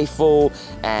playful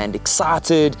and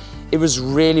excited. It was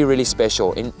really, really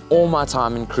special. In all my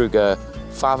time in Kruger,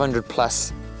 500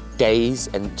 plus days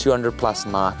and 200 plus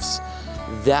nights,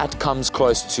 that comes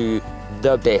close to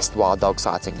the best wild dog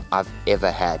sighting I've ever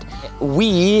had.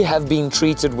 We have been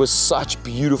treated with such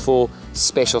beautiful,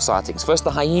 special sightings. First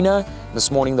the hyena, this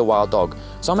morning the wild dog.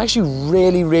 So I'm actually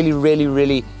really, really, really,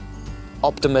 really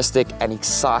optimistic and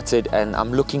excited, and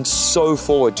I'm looking so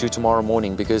forward to tomorrow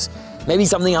morning because maybe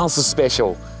something else is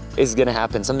special is gonna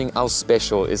happen. Something else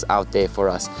special is out there for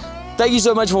us. Thank you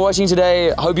so much for watching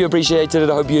today. I hope you appreciated it.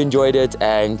 I hope you enjoyed it,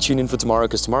 and tune in for tomorrow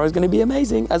because tomorrow is going to be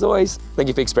amazing as always. Thank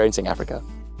you for experiencing Africa.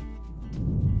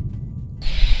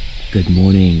 Good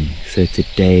morning. So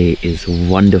today is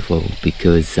wonderful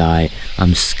because I'm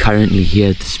currently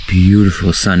here at this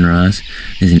beautiful sunrise.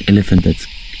 There's an elephant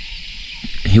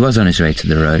he was on his way to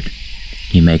the road.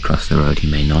 He may cross the road,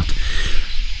 he may not.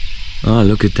 Oh,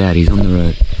 look at that, he's on the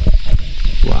road.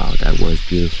 Wow, that was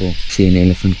beautiful. See an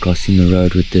elephant crossing the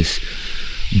road with this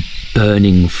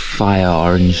burning fire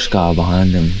orange sky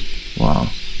behind him. Wow.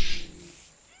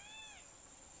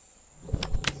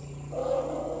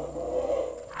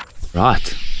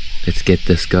 Right, let's get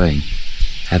this going.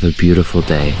 Have a beautiful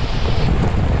day.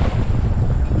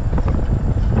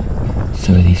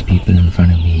 So these people in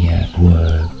front of me here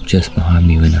were just behind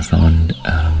me when I found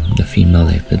the female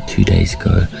leopard 2 days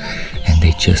ago, and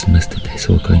they just missed it. They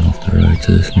saw it going off the road.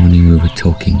 So this morning we were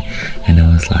talking and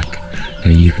I was like,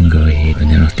 no, you can go ahead.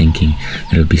 And then I was thinking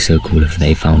it would be so cool if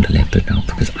they found a leopard now,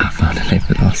 because I found a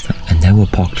leopard last time. And they were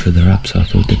parked further up, so I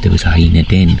thought that there was a hyena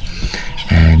den.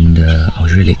 And I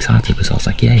was really excited because I was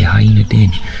like, yeah, hyena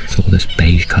den. Saw this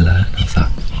beige color and I was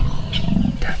like,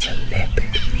 that's a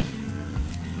leopard.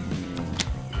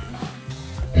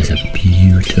 There's a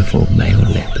beautiful male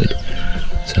leopard.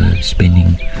 So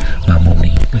spending my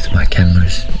morning with my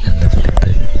cameras and the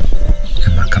leopard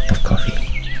and my cup of coffee.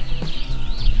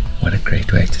 What a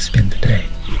great way to spend the day.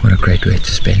 What a great way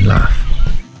to spend life.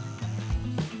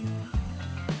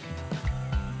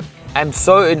 I'm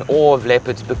so in awe of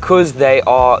leopards because they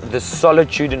are the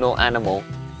solitudinal animal.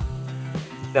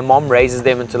 Their mom raises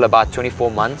them until about 24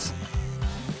 months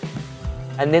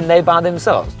and then they by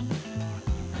themselves.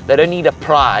 They don't need a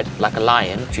pride like a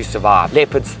lion to survive.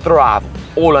 Leopards thrive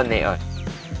all on their own.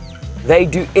 They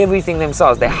do everything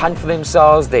themselves. They hunt for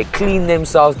themselves, they clean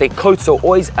themselves, their coats are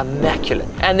always immaculate.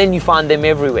 And then you find them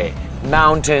everywhere.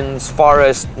 Mountains,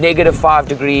 forests, -5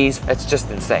 degrees, it's just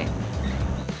insane.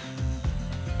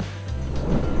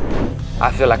 I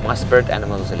feel like my spirit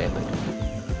animal is a leopard.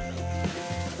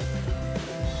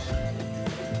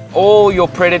 All your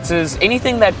predators,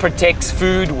 anything that protects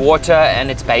food, water,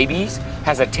 and its babies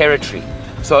has a territory.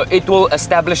 So it will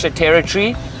establish a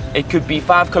territory. It could be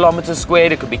 5 kilometers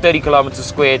squared, it could be 30 kilometers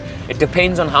squared. It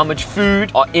depends on how much food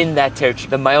are in that territory.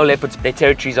 The male leopards, their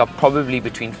territories are probably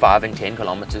between 5 and 10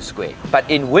 kilometers squared. But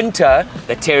in winter,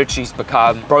 the territories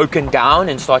become broken down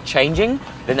and start changing.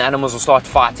 Then the animals will start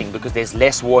fighting because there's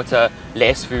less water,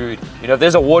 less food. You know, if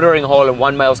there's a watering hole in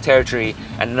one male's territory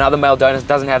and another male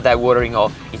doesn't have that watering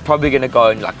hole, he's probably gonna go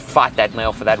and like fight that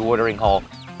male for that watering hole.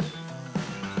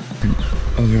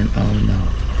 Over an hour now.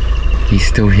 He's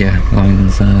still here, lying on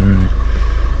the side of the road.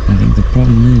 I think the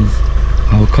problem is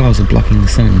our cars are blocking the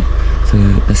sun, so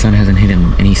the sun hasn't hit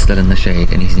him and he's still in the shade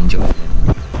and he's enjoying it.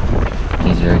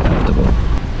 He's very comfortable.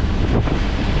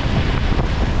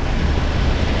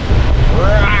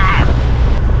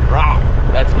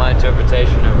 That's my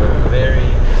interpretation of a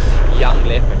very young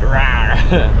leopard.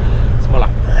 It's more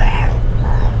like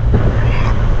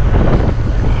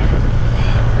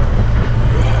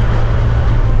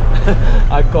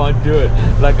I can't do it.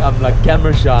 Like I'm like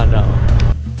camera shy now.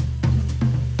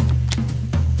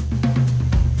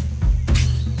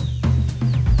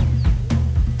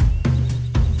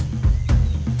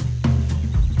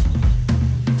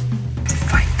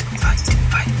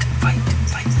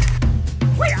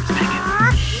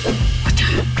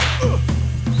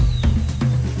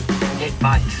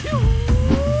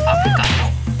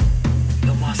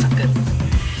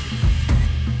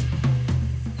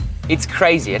 It's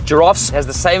crazy. A giraffe has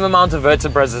the same amount of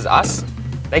vertebrae as us.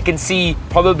 They can see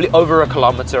probably over 1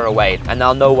 kilometer away and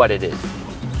they'll know what it is.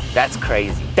 That's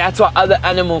crazy. That's why other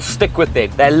animals stick with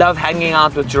them. They love hanging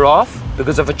out with giraffe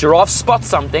because if a giraffe spots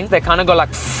something, they kind of go like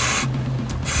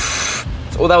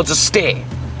or they'll just stare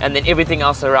and then everything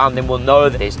else around them will know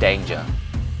that there's danger.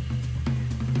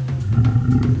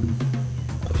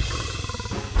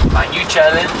 My new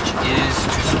challenge is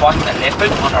to spot a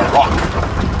leopard on a rock,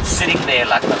 sitting there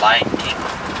like the Lion King,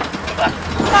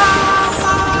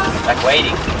 like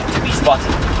waiting to be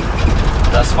spotted.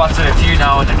 So I spotted a few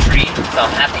now on a tree, so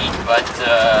I'm happy, but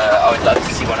I would love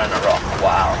to see one on a rock.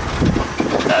 Wow,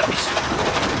 that'd be super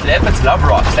cool. Leopards love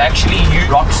rocks. They actually use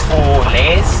rocks for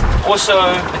lairs. Also,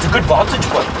 it's a good vantage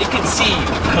point. You can see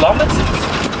kilometers.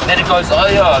 Then it goes, oh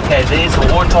yeah, okay, there's a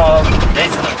warthog,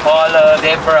 there's an impala,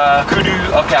 zebra, kudu,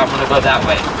 okay, I'm gonna go that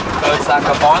way. So it's like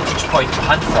a vantage point to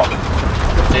hunt from.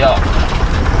 So yeah,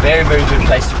 very, very good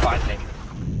place to find them.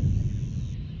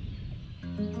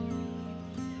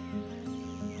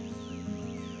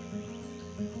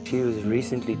 She was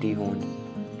recently dehorned.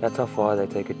 That's how far they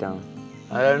take it down.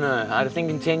 I don't know. I think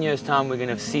in 10 years' time we're going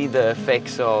to see the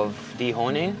effects of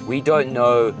dehorning. We don't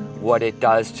know what it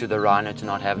does to the rhino to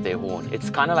not have their horn. It's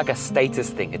kind of like a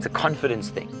status thing. It's a confidence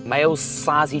thing. Males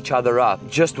size each other up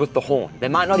just with the horn. They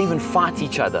might not even fight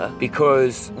each other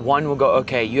because one will go,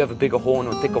 okay, you have a bigger horn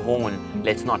or thicker horn,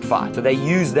 let's not fight. So they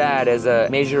use that as a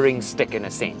measuring stick in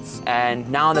a sense. And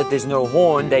now that there's no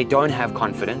horn, they don't have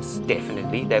confidence,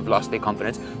 definitely. They've lost their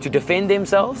confidence to defend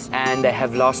themselves, and they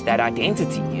have lost that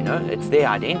identity, you know? It's their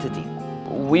identity.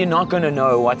 We're not going to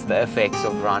know what's the effects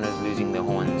of rhinos losing their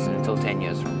horns until 10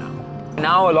 years from now.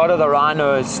 Now a lot of the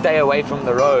rhinos stay away from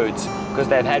the roads because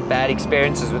they've had bad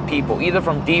experiences with people, either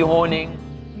from dehorning,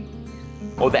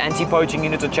 or the anti-poaching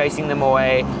units are chasing them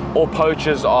away, or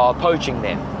poachers are poaching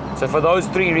them. So for those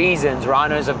three reasons,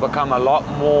 rhinos have become a lot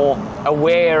more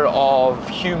aware of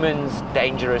humans'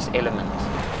 dangerous elements.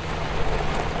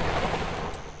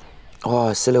 Oh,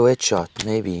 a silhouette shot,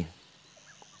 maybe.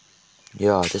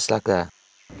 Yeah, just like that.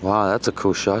 Wow, that's a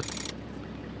cool shot.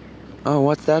 Oh,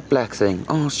 what's that black thing?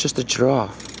 Oh, it's just a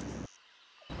giraffe.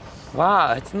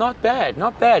 Wow, it's not bad,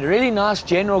 not bad. Really nice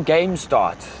general game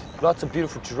start. Lots of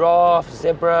beautiful giraffe,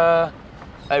 zebra,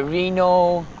 a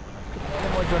Rhino.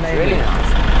 What's your name? Really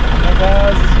nice. Hi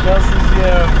guys, it's Justice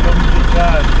here from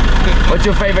Japan. What's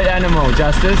your favorite animal,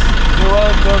 Justice? You're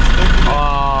welcome.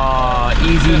 Oh,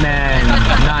 easy man.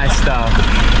 Nice stuff.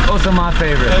 Also my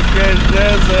favorite. Okay,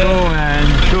 there's cool man,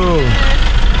 cool.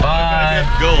 Bye.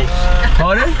 Gulls.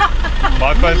 Pardon?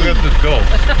 My favorite is gulls.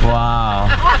 Wow.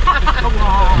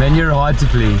 Then you're hard to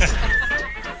please.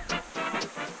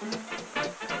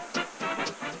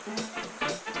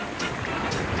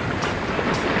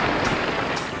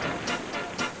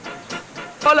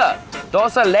 Hulle,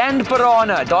 daar's 'n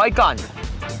landpiranha daai kant.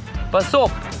 Pas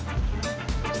op.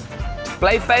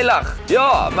 Bly veilig.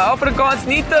 Ja, my Afrikaans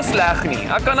nie te sleg nie.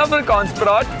 Ek kan Afrikaans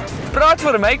praat. Praat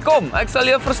vir my, kom. Ek sal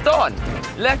jou verstaan.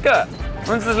 Lekker.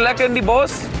 Ons is lekker in die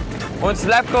bos. Ons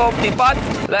lekker op die pad.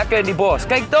 Lekker in die bos.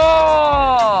 Kyk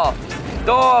daar.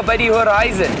 Daar by die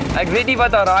horizon. Ek weet nie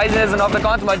wat horizon is in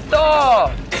Afrikaans, maar daar.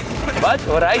 Wat?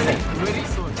 Horizon?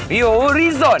 Die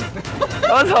horizon.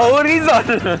 Ons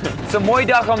horizon. It's 'n mooi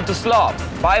dag om te slaap.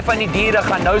 Baie van die diere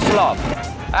gaan nou slaap.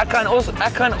 Ek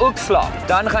kan ook slaap.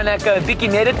 Dan gaan ek 'n bietjie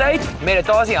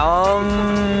meditasie.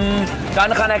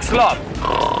 Dan gaan ek slaap.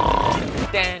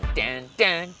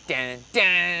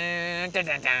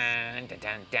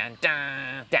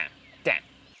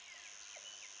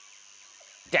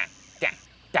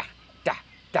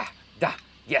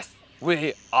 Yes,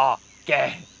 we are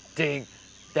getting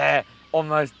there.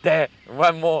 Almost there.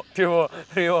 One more, two more,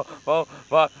 three more, 4,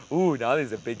 5. Ooh, now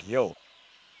there's a big hill.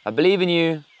 I believe in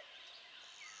you.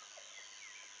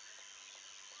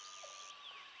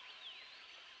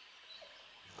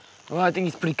 Well, I think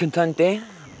he's pretty content there.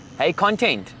 Hey,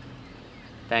 content.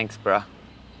 Thanks, bruh.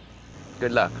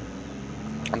 Good luck.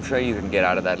 I'm sure you can get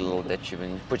out of that little ditch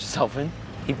you've put yourself in.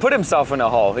 He put himself in a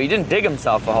hole. He didn't dig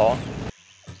himself a hole.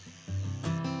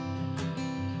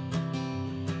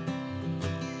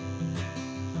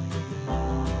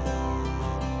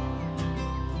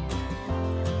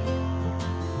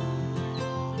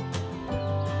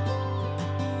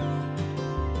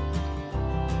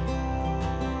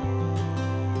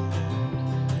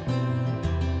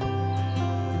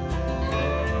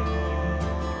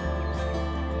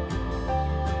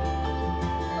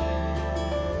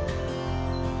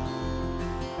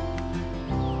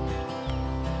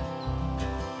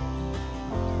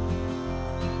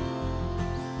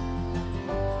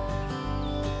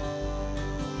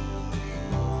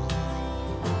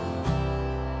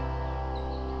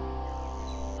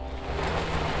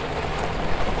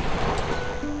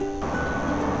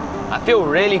 I feel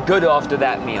really good after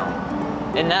that meal.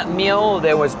 In that meal,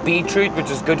 there was beetroot,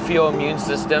 which is good for your immune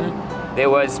system. There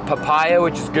was papaya,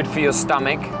 which is good for your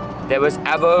stomach. There was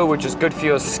avo, which is good for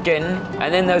your skin.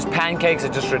 And then those pancakes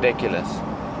are just ridiculous.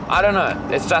 I don't know.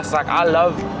 It's just like, I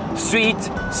love sweet,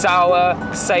 sour,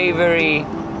 savory,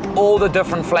 all the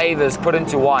different flavors put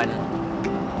into one.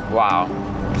 Wow,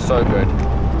 so good.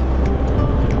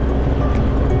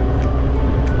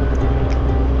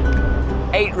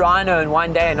 Eight rhino in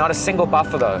one day and not a single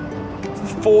buffalo.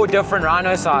 4 different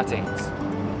rhino sightings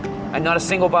and not a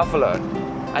single buffalo.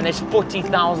 And there's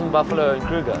 40,000 buffalo in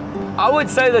Kruger. I would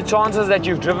say the chances that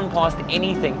you've driven past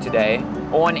anything today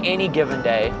or on any given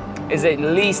day is at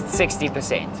least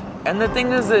 60%. And the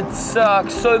thing is, it's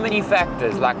so many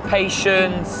factors like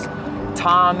patience,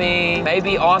 timing,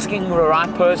 maybe asking the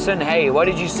right person, hey, what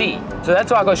did you see? So that's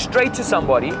why I go straight to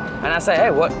somebody and I say,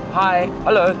 hey, what? Hi,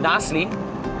 hello, nicely.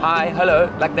 Hi, hello,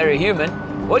 like they're a human.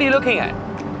 What are you looking at?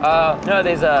 No,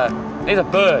 there's a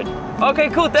bird. Okay,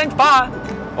 cool, thanks, bye.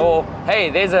 Or, hey,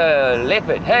 there's a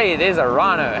leopard. Hey, there's a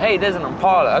rhino. Hey, there's an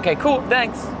impala. Okay, cool,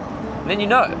 thanks. And then you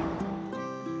know.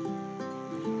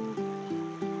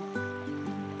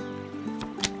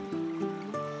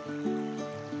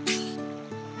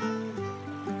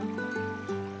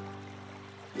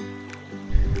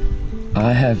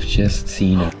 I have just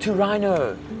seen 2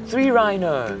 rhino, 3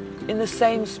 rhino in the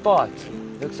same spot.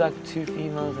 Looks like 2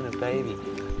 females and a baby.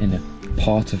 In a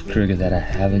part of Kruger that I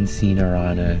haven't seen a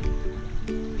rhino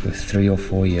for 3 or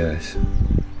 4 years.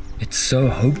 It's so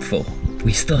hopeful.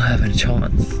 We still have a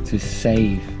chance to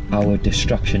save our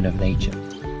destruction of nature.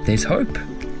 There's hope.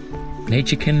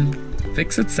 Nature can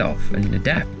fix itself and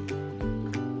adapt.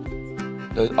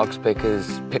 Those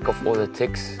oxpeckers pick off all the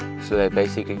ticks. So they're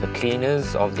basically the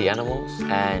cleaners of the animals,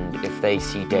 and if they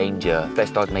see danger, they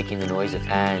start making the noises.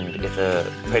 And if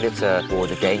a predator or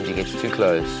the danger gets too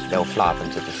close, they'll fly up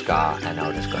into the sky and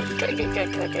they'll just go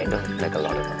they'll make a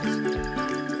lot of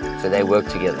noise. So they work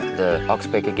together. The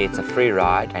oxpecker gets a free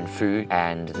ride and food,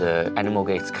 and the animal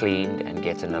gets cleaned and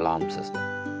gets an alarm system.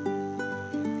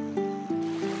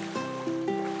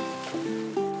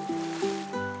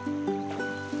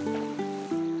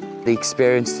 The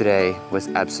experience today was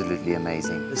absolutely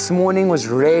amazing. This morning was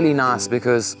really nice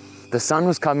because the sun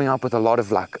was coming up with a lot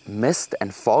of like mist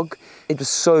and fog. It was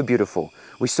so beautiful.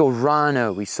 We saw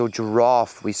rhino, we saw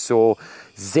giraffe, we saw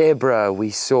zebra,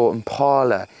 we saw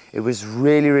impala. It was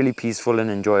really, really peaceful and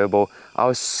enjoyable. I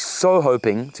was so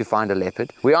hoping to find a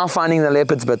leopard. We are finding the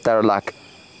leopards, but they're like,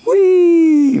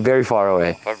 whee, very far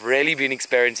away. I've really been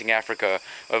experiencing Africa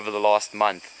over the last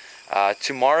month.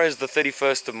 Tomorrow is the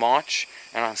 31st of March,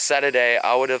 and on Saturday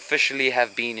I would officially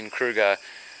have been in Kruger,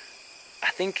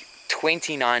 I think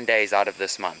 29 days out of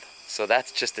this month. So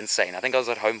that's just insane. I think I was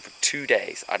at home for 2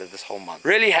 days out of this whole month.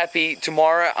 Really happy.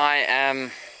 Tomorrow I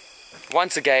am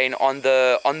once again on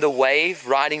the wave,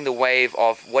 riding the wave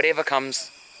of whatever comes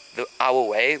our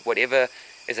way, whatever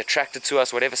is attracted to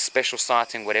us, whatever special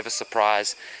sighting, whatever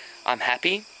surprise. I'm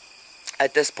happy.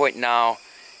 At this point now,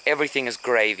 everything is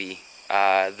gravy.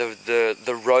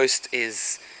 The roast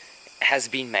has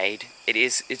been made.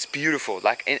 It's beautiful.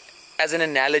 Like as an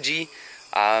analogy,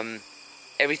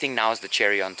 everything now is the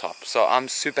cherry on top. So I'm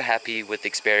super happy with the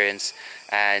experience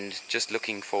and just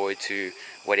looking forward to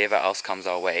whatever else comes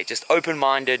our way. Just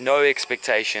open-minded, no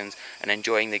expectations, and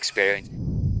enjoying the experience.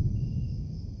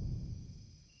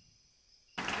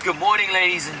 Good morning,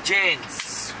 ladies and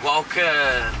gents.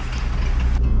 Welcome.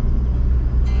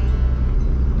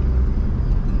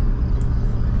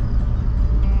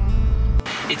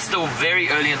 It's still very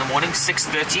early in the morning,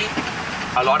 6:30.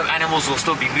 A lot of animals will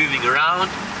still be moving around,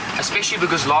 especially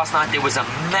because last night there was a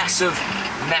massive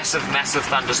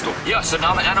thunderstorm. Yeah, so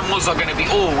now the animals are going to be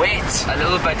all wet, a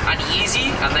little bit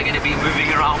uneasy, and they're going to be moving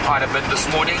around quite a bit this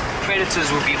morning. Predators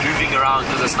will be moving around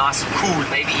because it's nice and cool,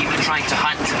 maybe even trying to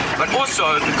hunt. But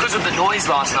also, because of the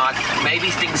noise last night, maybe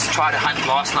things try to hunt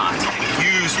last night.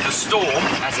 Use the storm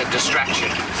as a distraction.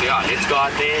 So yeah, let's go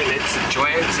out there, let's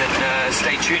enjoy it, and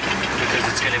stay tuned, because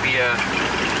it's going to be a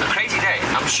crazy day.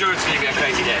 I'm sure it's going to be a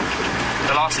crazy day.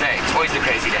 The last day, it's always the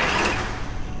crazy day.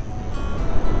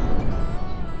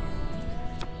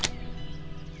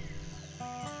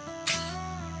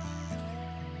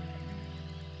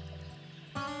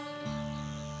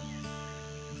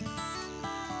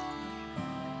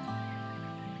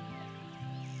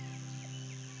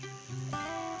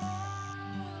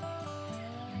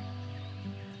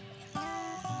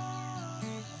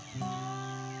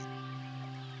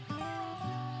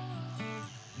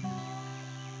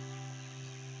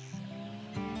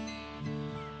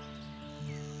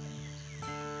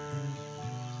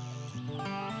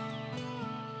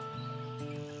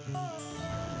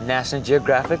 National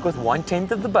Geographic with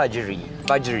 1/10 of the budgery.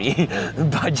 Budgery.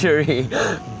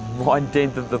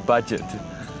 1/10 of the budget.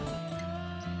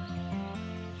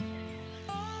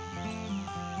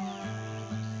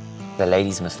 The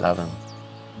ladies must love him.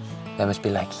 They must be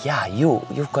like, yeah,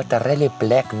 you've got a really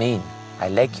black mane. I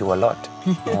like you a lot.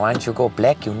 Once you go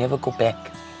black, you never go back.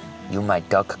 You my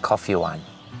dark coffee one.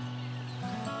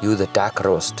 You the dark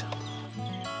roast.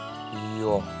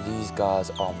 Yo, these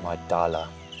guys are my dollar.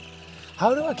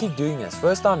 How do I keep doing this?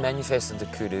 First I manifested the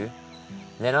kudu,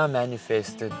 then I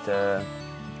manifested the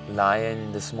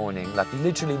lion this morning. Like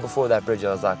literally before that bridge,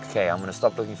 I was like, okay, I'm gonna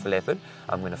stop looking for leopard,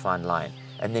 I'm gonna find lion.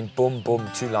 And then boom, boom,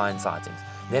 2 lion sightings.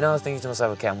 Then I was thinking to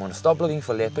myself, okay, I'm gonna stop looking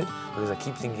for leopard, because I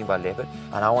keep thinking about leopard,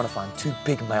 and I wanna find 2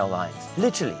 big male lions.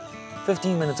 Literally,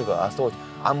 15 minutes ago, I thought,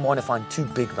 I wanna find 2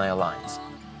 big male lions.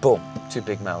 Boom, 2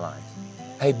 big male lions.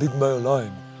 Hey, big male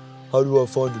lion, how do I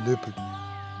find a leopard?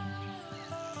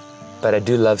 But I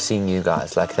do love seeing you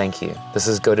guys, like thank you. This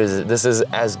is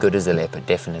as good as a leopard,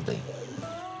 definitely.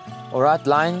 All right,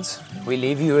 lions, we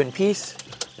leave you in peace.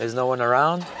 There's no one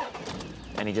around.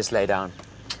 and you just lay down.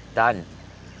 Done.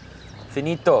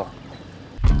 Finito.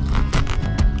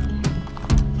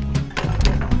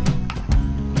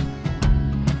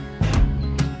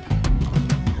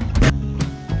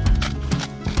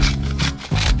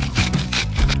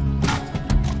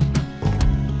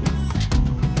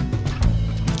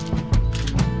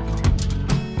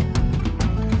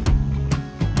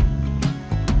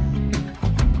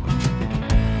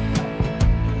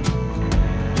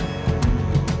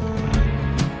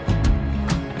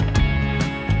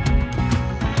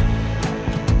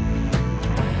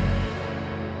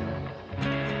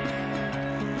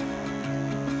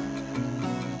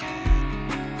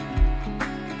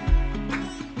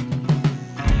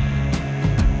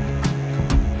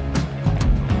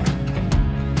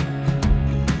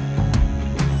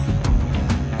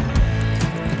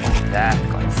 That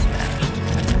got smashed.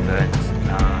 That's burnt.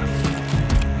 Nice.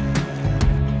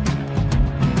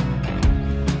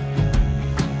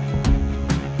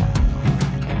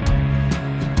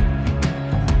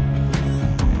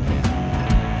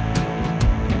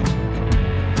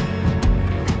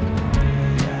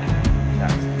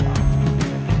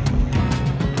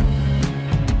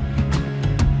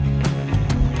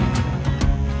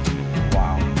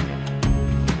 Wow.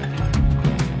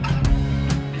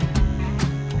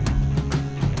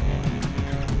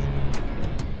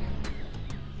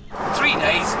 3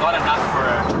 days not enough for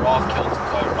a giraffe kill to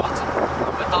go rotten,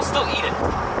 but they'll still eat it.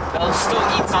 They'll still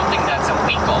eat something that's a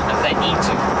week old if they need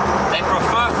to. They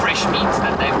prefer fresh meat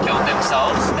that they've killed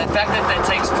themselves. The fact that that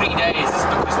takes 3 days is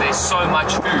because there's so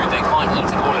much food they can't eat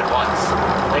it all at once.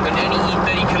 They can only eat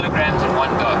 30 kilograms in one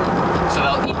go. So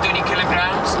they'll eat 30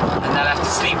 kilograms and they'll have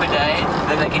to sleep a day,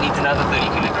 then they can eat another 30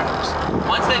 kilograms.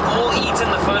 Once they've all eaten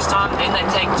the first time, then they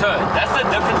take turns. That's the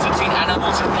difference between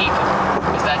animals and people,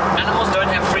 is that animals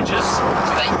don't have fridges,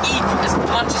 so they eat as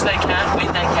much as they can when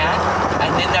they can,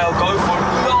 and then they'll go for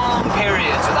long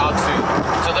periods without food.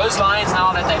 So those lions,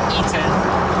 now that they've eaten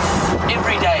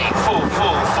every day, full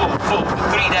for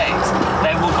 3 days,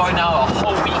 they will go now a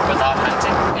whole week without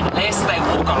hunting, unless they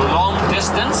walk a long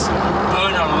distance,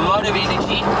 burn a lot of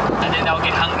energy, and then they'll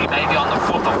get hungry maybe on the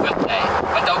 4th or 5th day.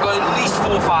 But they'll go at least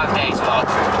 4 or 5 days without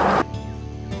food.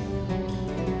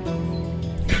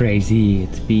 Crazy.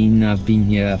 I've been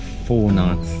here 4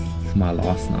 nights. It's my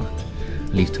last night.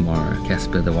 I leave tomorrow.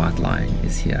 Casper the white lion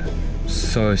is here.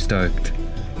 So stoked.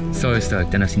 So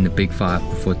stoked. And I've seen the big 5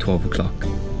 before 12 o'clock.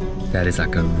 That is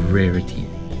like a rarity.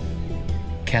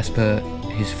 Casper,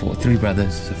 his 3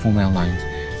 brothers, so 4 male lions,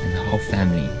 and the whole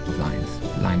family of lions,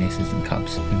 lionesses and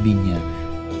cubs have been here.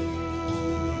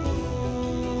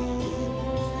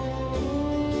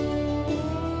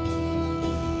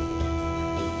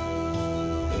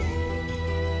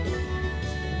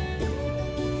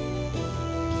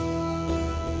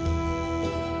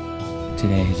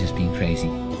 Today has just been crazy.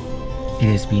 It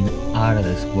has been out of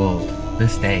this world.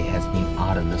 This day has been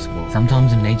out of this world.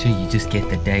 Sometimes in nature you just get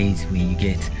the days where you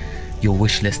get your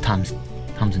wish list times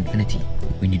infinity.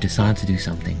 When you decide to do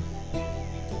something,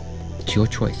 it's your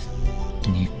choice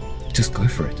and you just go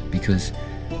for it, because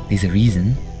there's a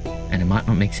reason, and it might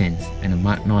not make sense and it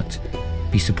might not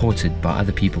be supported by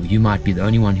other people. You might be the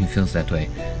only one who feels that way,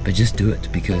 but just do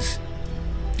it because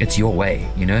it's your way,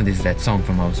 you know. There's that song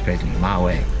from Elvis Presley, My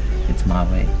Way. It's my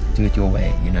way. Do it your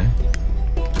way, you know.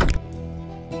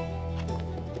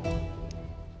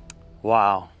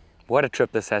 Wow, what a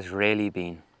trip this has really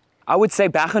been. I would say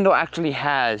Balule actually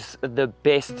has the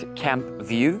best camp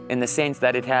view, in the sense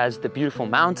that it has the beautiful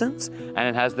mountains and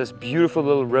it has this beautiful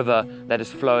little river that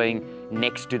is flowing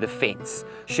next to the fence.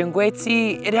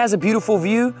 Chingwetsi, it has a beautiful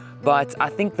view, but I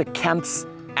think the camp's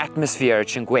atmosphere at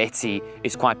Chingwetsi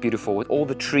is quite beautiful with all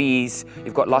the trees.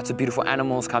 You've got lots of beautiful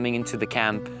animals coming into the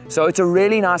camp. So it's a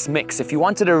really nice mix. If you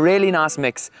wanted a really nice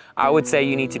mix, I would say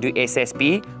you need to do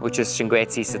SSB, which is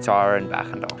Chingwetsi, Satara, and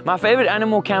Balule. My favorite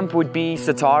animal camp would be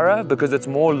Satara because it's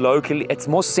more locally, it's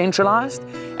more centralized,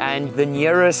 and the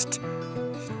nearest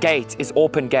gate is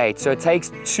open gate, so it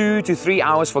takes 2 to 3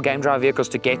 hours for game drive vehicles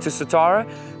to get to Satara,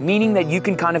 meaning that you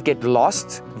can kind of get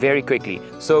lost very quickly.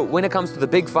 So when it comes to the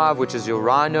big 5, which is your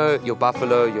rhino, your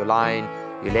buffalo, your lion,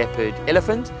 your leopard,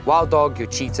 elephant, wild dog, your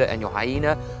cheetah, and your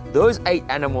hyena, those 8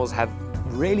 animals have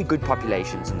really good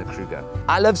populations in the Kruger.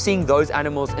 I love seeing those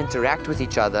animals interact with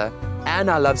each other, and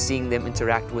I love seeing them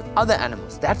interact with other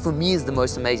animals. That for me is the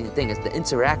most amazing thing, is the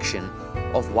interaction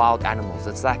of wild animals.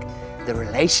 It's like the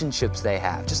relationships they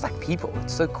have, just like people.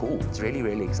 It's so cool. It's really,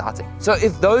 really exciting. So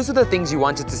if those are the things you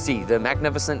wanted to see, the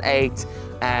Magnificent 8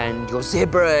 and your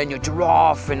zebra and your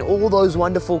giraffe and all those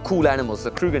wonderful, cool animals, the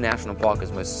Kruger National Park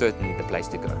is most certainly the place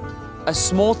to go. A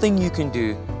small thing you can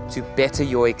do to better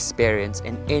your experience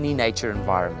in any nature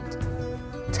environment.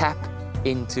 Tap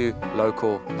into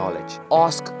local knowledge.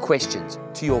 Ask questions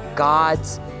to your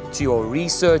guides, to your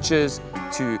researchers,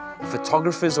 to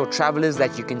photographers or travelers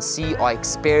that you can see are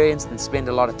experienced and spend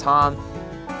a lot of time.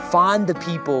 Find the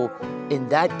people in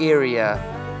that area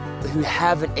who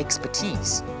have an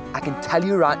expertise. I can tell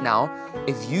you right now,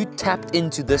 if you tapped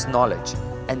into this knowledge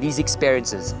and these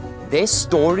experiences, their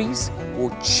stories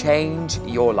will change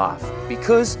your life,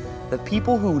 because the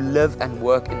people who live and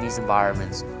work in these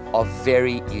environments are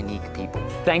very unique people.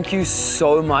 Thank you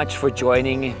so much for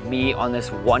joining me on this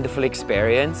wonderful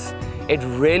experience. It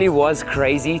really was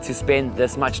crazy to spend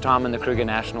this much time in the Kruger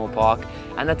National Park,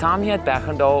 and the time here at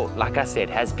Balule, like I said,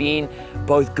 has been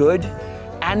both good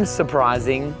and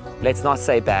surprising. Let's not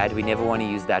say bad, we never want to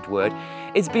use that word.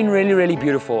 It's been really, really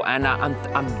beautiful, and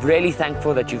I'm really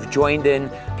thankful that you've joined in.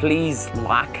 Please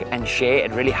like and share,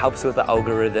 it really helps with the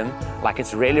algorithm. Like,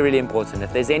 it's really, really important.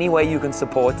 If there's any way you can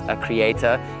support a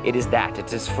creator, it is that.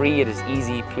 It is free, it is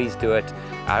easy, please do it.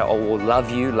 I will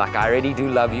love you, like I already do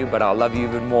love you, but I'll love you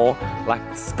even more, like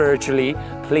spiritually.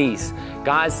 Please,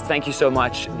 guys, thank you so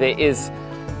much.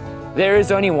 There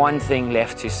is only one thing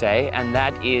left to say, and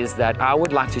that is that I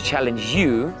would like to challenge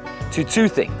you to two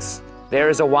things. There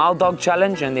is a wild dog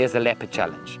challenge and there's a leopard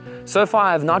challenge. So far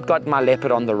I have not got my leopard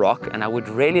on the rock, and I would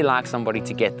really like somebody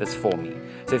to get this for me.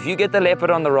 So if you get the leopard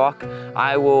on the rock,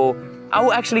 I will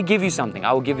actually give you something.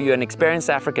 I will give you an Experience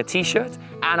Africa t-shirt,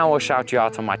 and I will shout you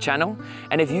out on my channel.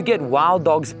 And if you get wild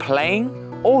dogs playing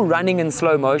or running in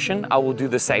slow motion, I will do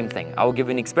the same thing. I will give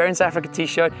you an Experience Africa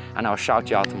t-shirt and I'll shout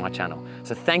you out on my channel.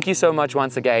 So thank you so much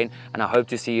once again, and I hope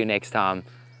to see you next time.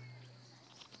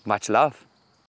 Much love.